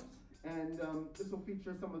triumphs. And this will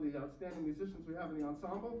feature some of the outstanding musicians we have in the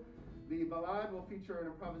ensemble. The ballad will feature an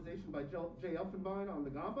improvisation by Jay Elfenbein on the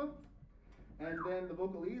gamba. And then the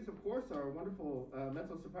vocalese, of course, our wonderful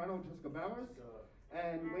mezzo-soprano Jessica Bowers,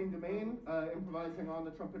 and Wayne Domain improvising on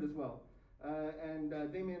the trumpet as well. And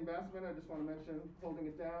Damian Bassman, I just want to mention, holding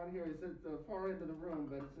it down here. He's at the far end of the room,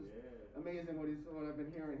 but it's just amazing what I've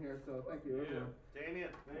been hearing here. So thank you, everyone. Damien.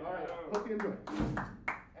 All right, hope you enjoy.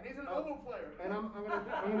 And he's an oboe player. And I'm gonna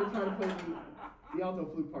try to play the alto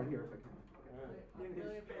flute part here if I can. In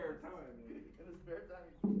his spare time. In his spare time.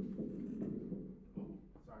 Oh,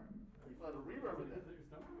 sorry. A lot of reverb in that.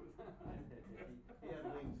 He had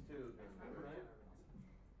wings too. Right.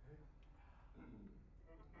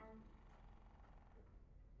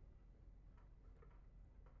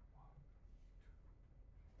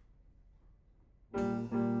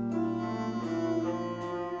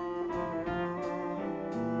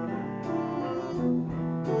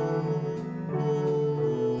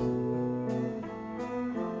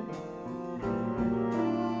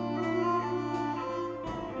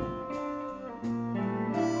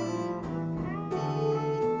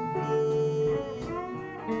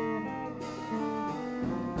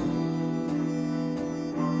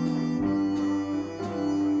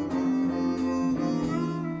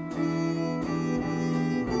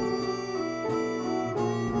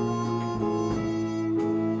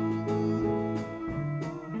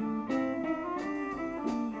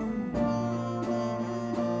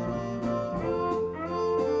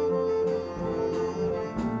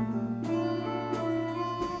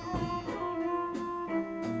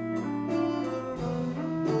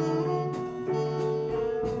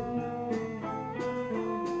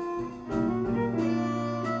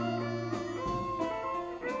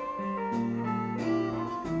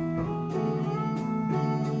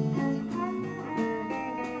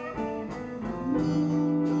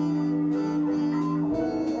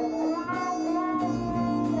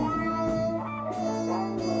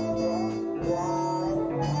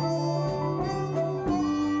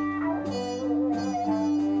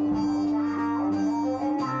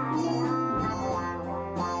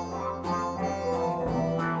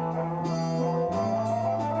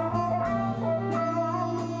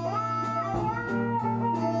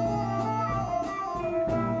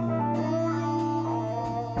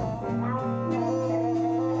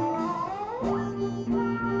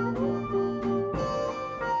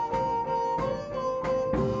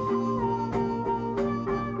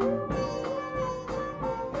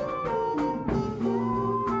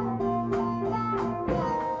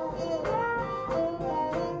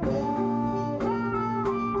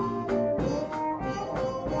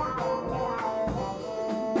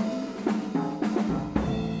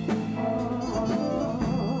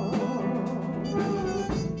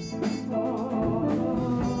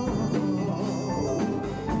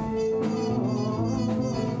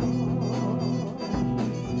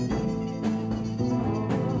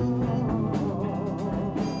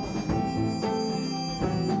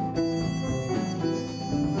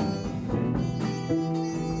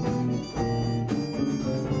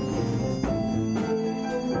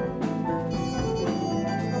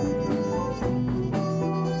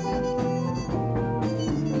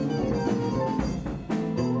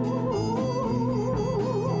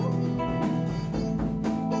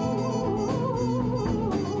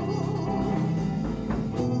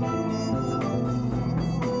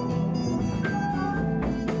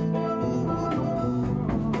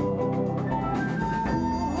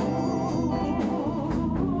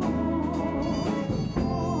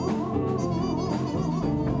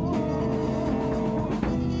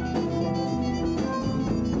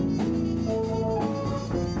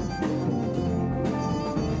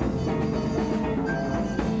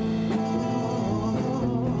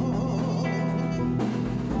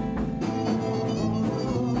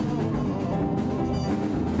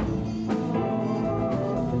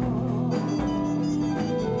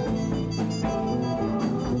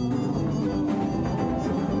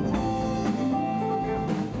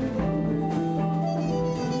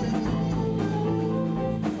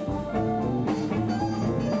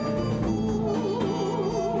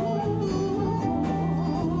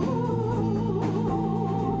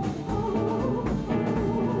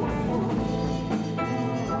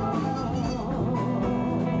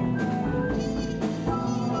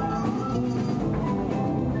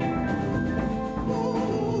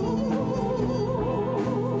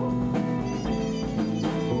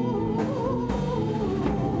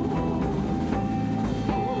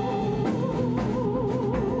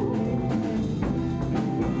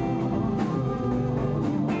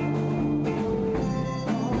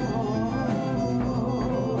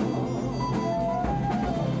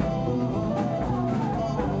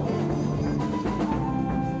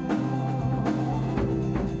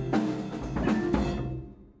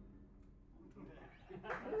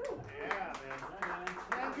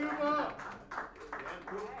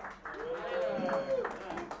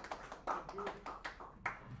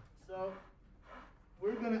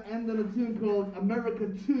 on a tune called America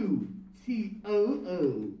 2,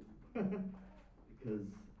 T-O-O. Because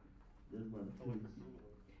there's a lot of twos.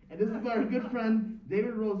 And this is by our good friend,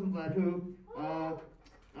 David Rosenblatt, who, I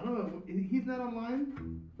don't know, he's not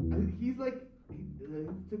online? He's like, he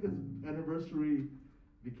took his anniversary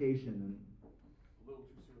vacation and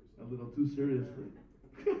a little too seriously.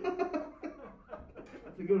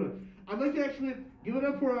 That's a good one. I'd like to actually give it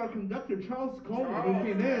up for our conductor, Charles Coleman, who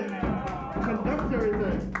came in to conduct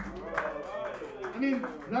everything. I mean,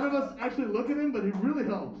 none of us actually look at him, but he really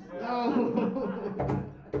helps. Oh.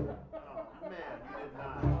 Man, you did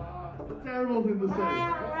not. Terrible thing to say.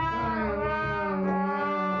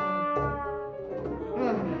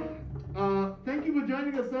 Thank you for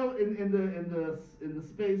joining us out in the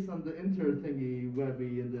space on the inter thingy,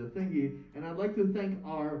 webby, in the thingy, and I'd like to thank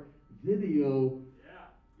our video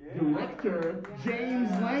director,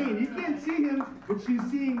 James Lane. You can't see him, but she's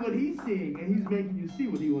seeing what he's seeing, and he's making you see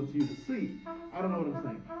what he wants you to see. I don't know what I'm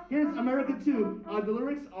saying. Here's America 2. The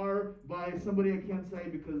lyrics are by somebody I can't say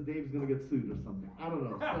because Dave's gonna get sued or something. I don't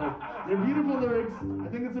know. So they're beautiful lyrics. I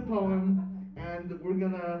think it's a poem, and we're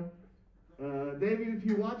gonna. Dave, if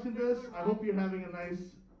you're watching this, I hope you're having a nice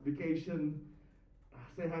vacation.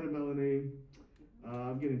 Say hi to Melanie.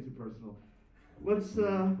 I'm getting too personal. Let's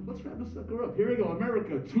wrap this sucker up. Here we go,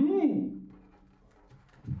 America 2.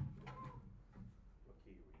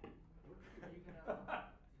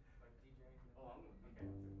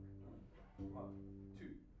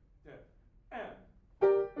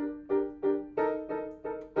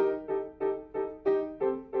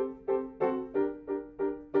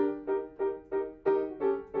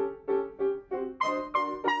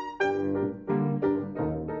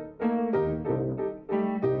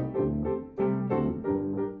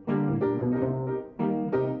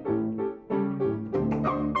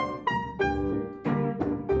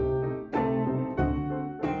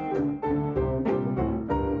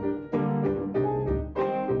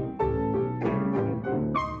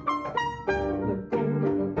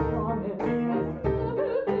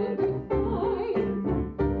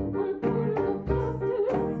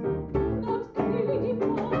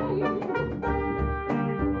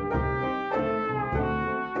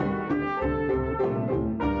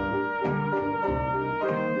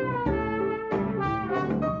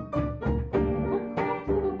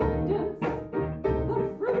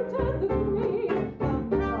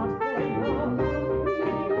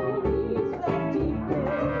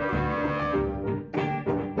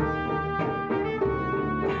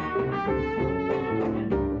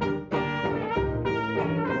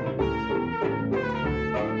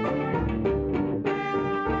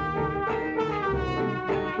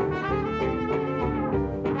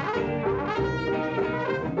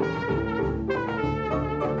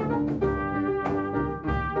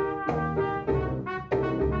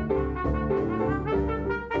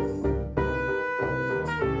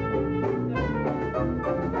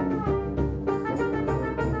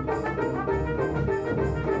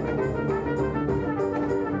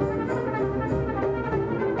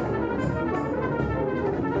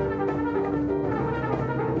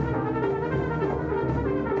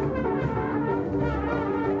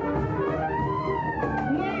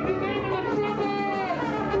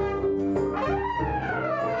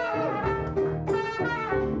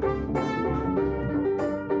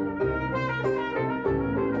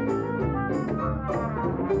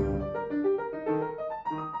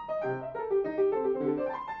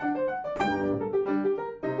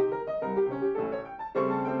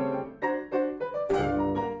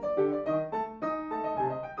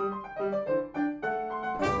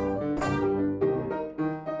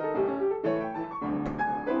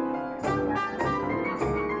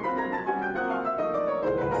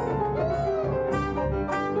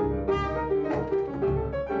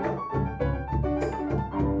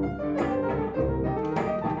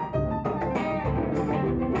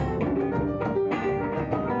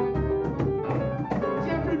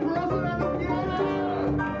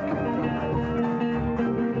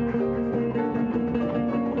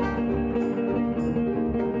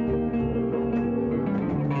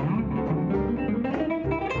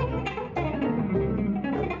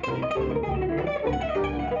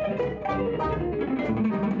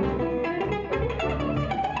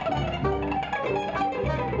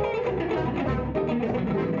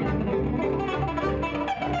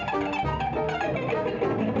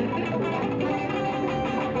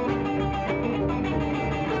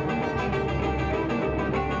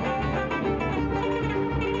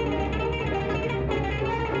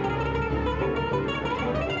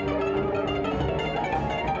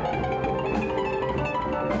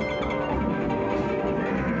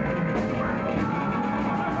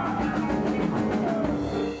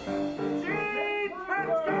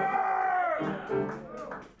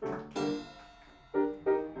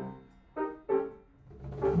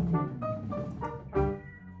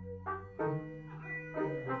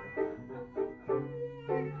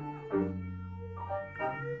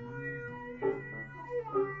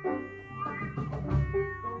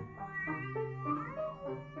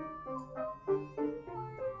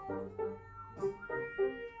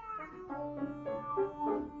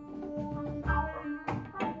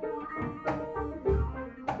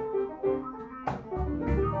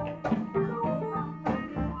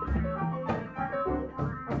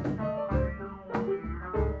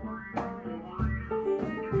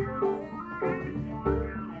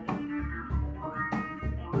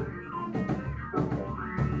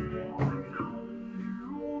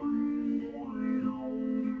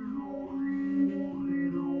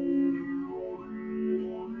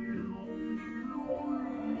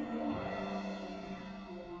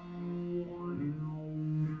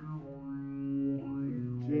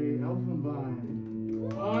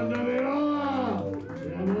 fine. On the viola!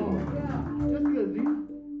 Yeah. That's good. Do you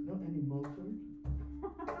know any Mozart?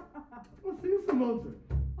 Well, sing some Mozart.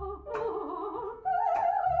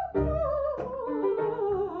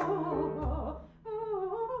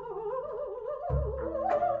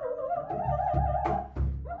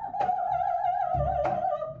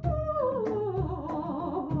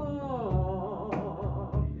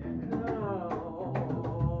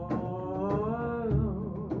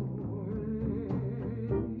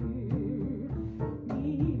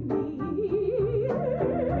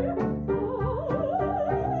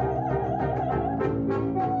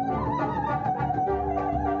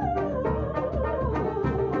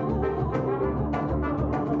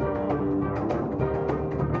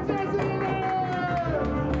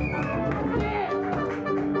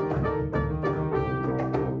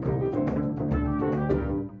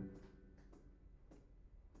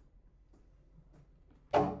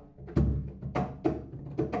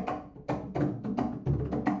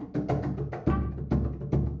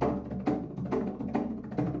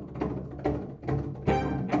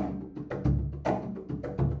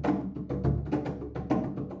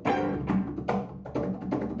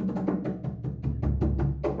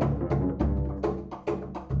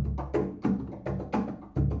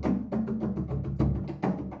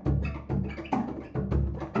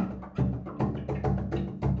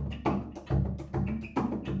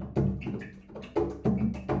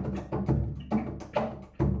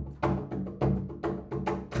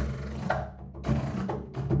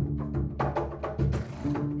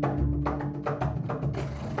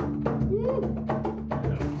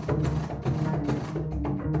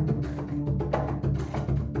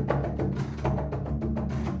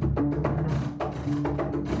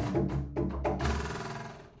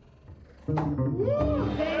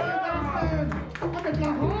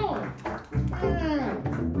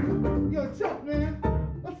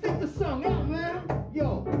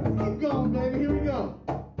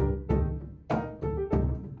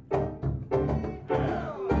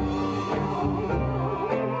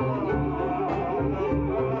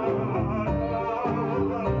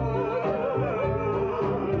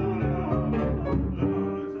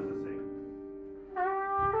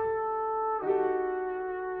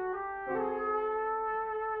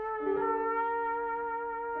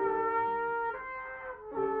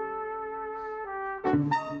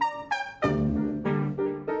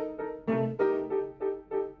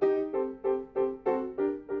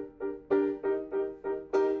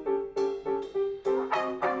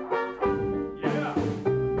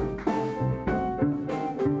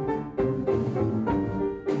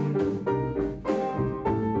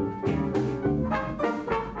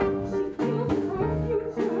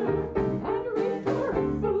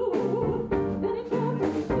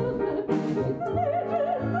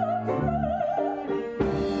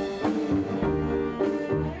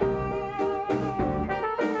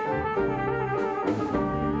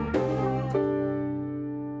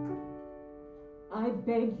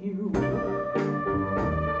 Beg you.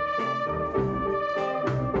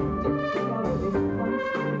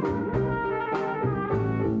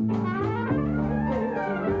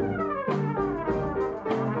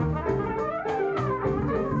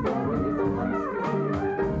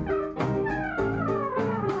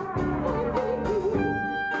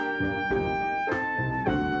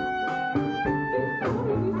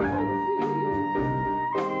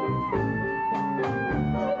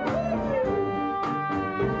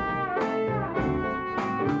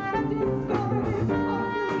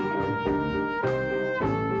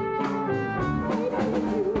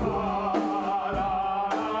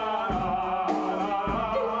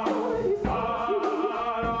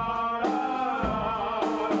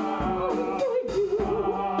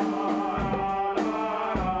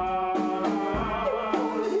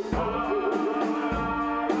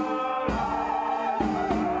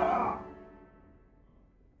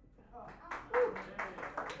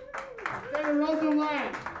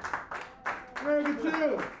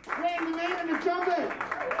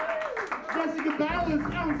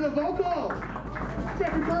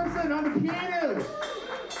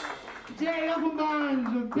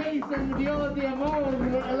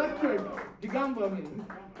 Gamba,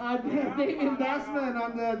 Damien Bassman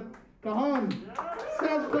on the cajon,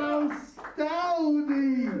 Seth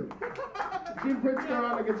Stoudy, Gene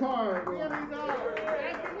Pritsker on the guitar.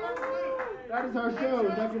 That is our show.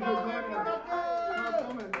 Thank you for coming.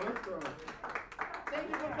 Thank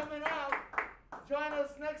you for coming out. Join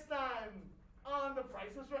us next time on The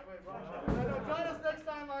Price is Right. Wait, wrong show. No, join us next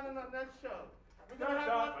time on the next show. We're going to have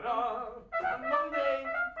one on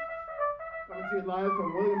Monday. Coming to you live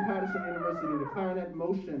from William Patterson University, the Clarinet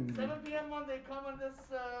Motion. 7 p.m. Monday, come on this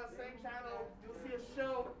same channel. You'll see a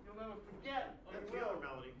show you'll never forget. That's the other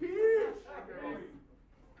melody. Peace!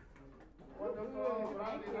 Wonderful.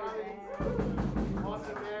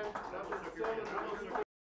 Awesome, man.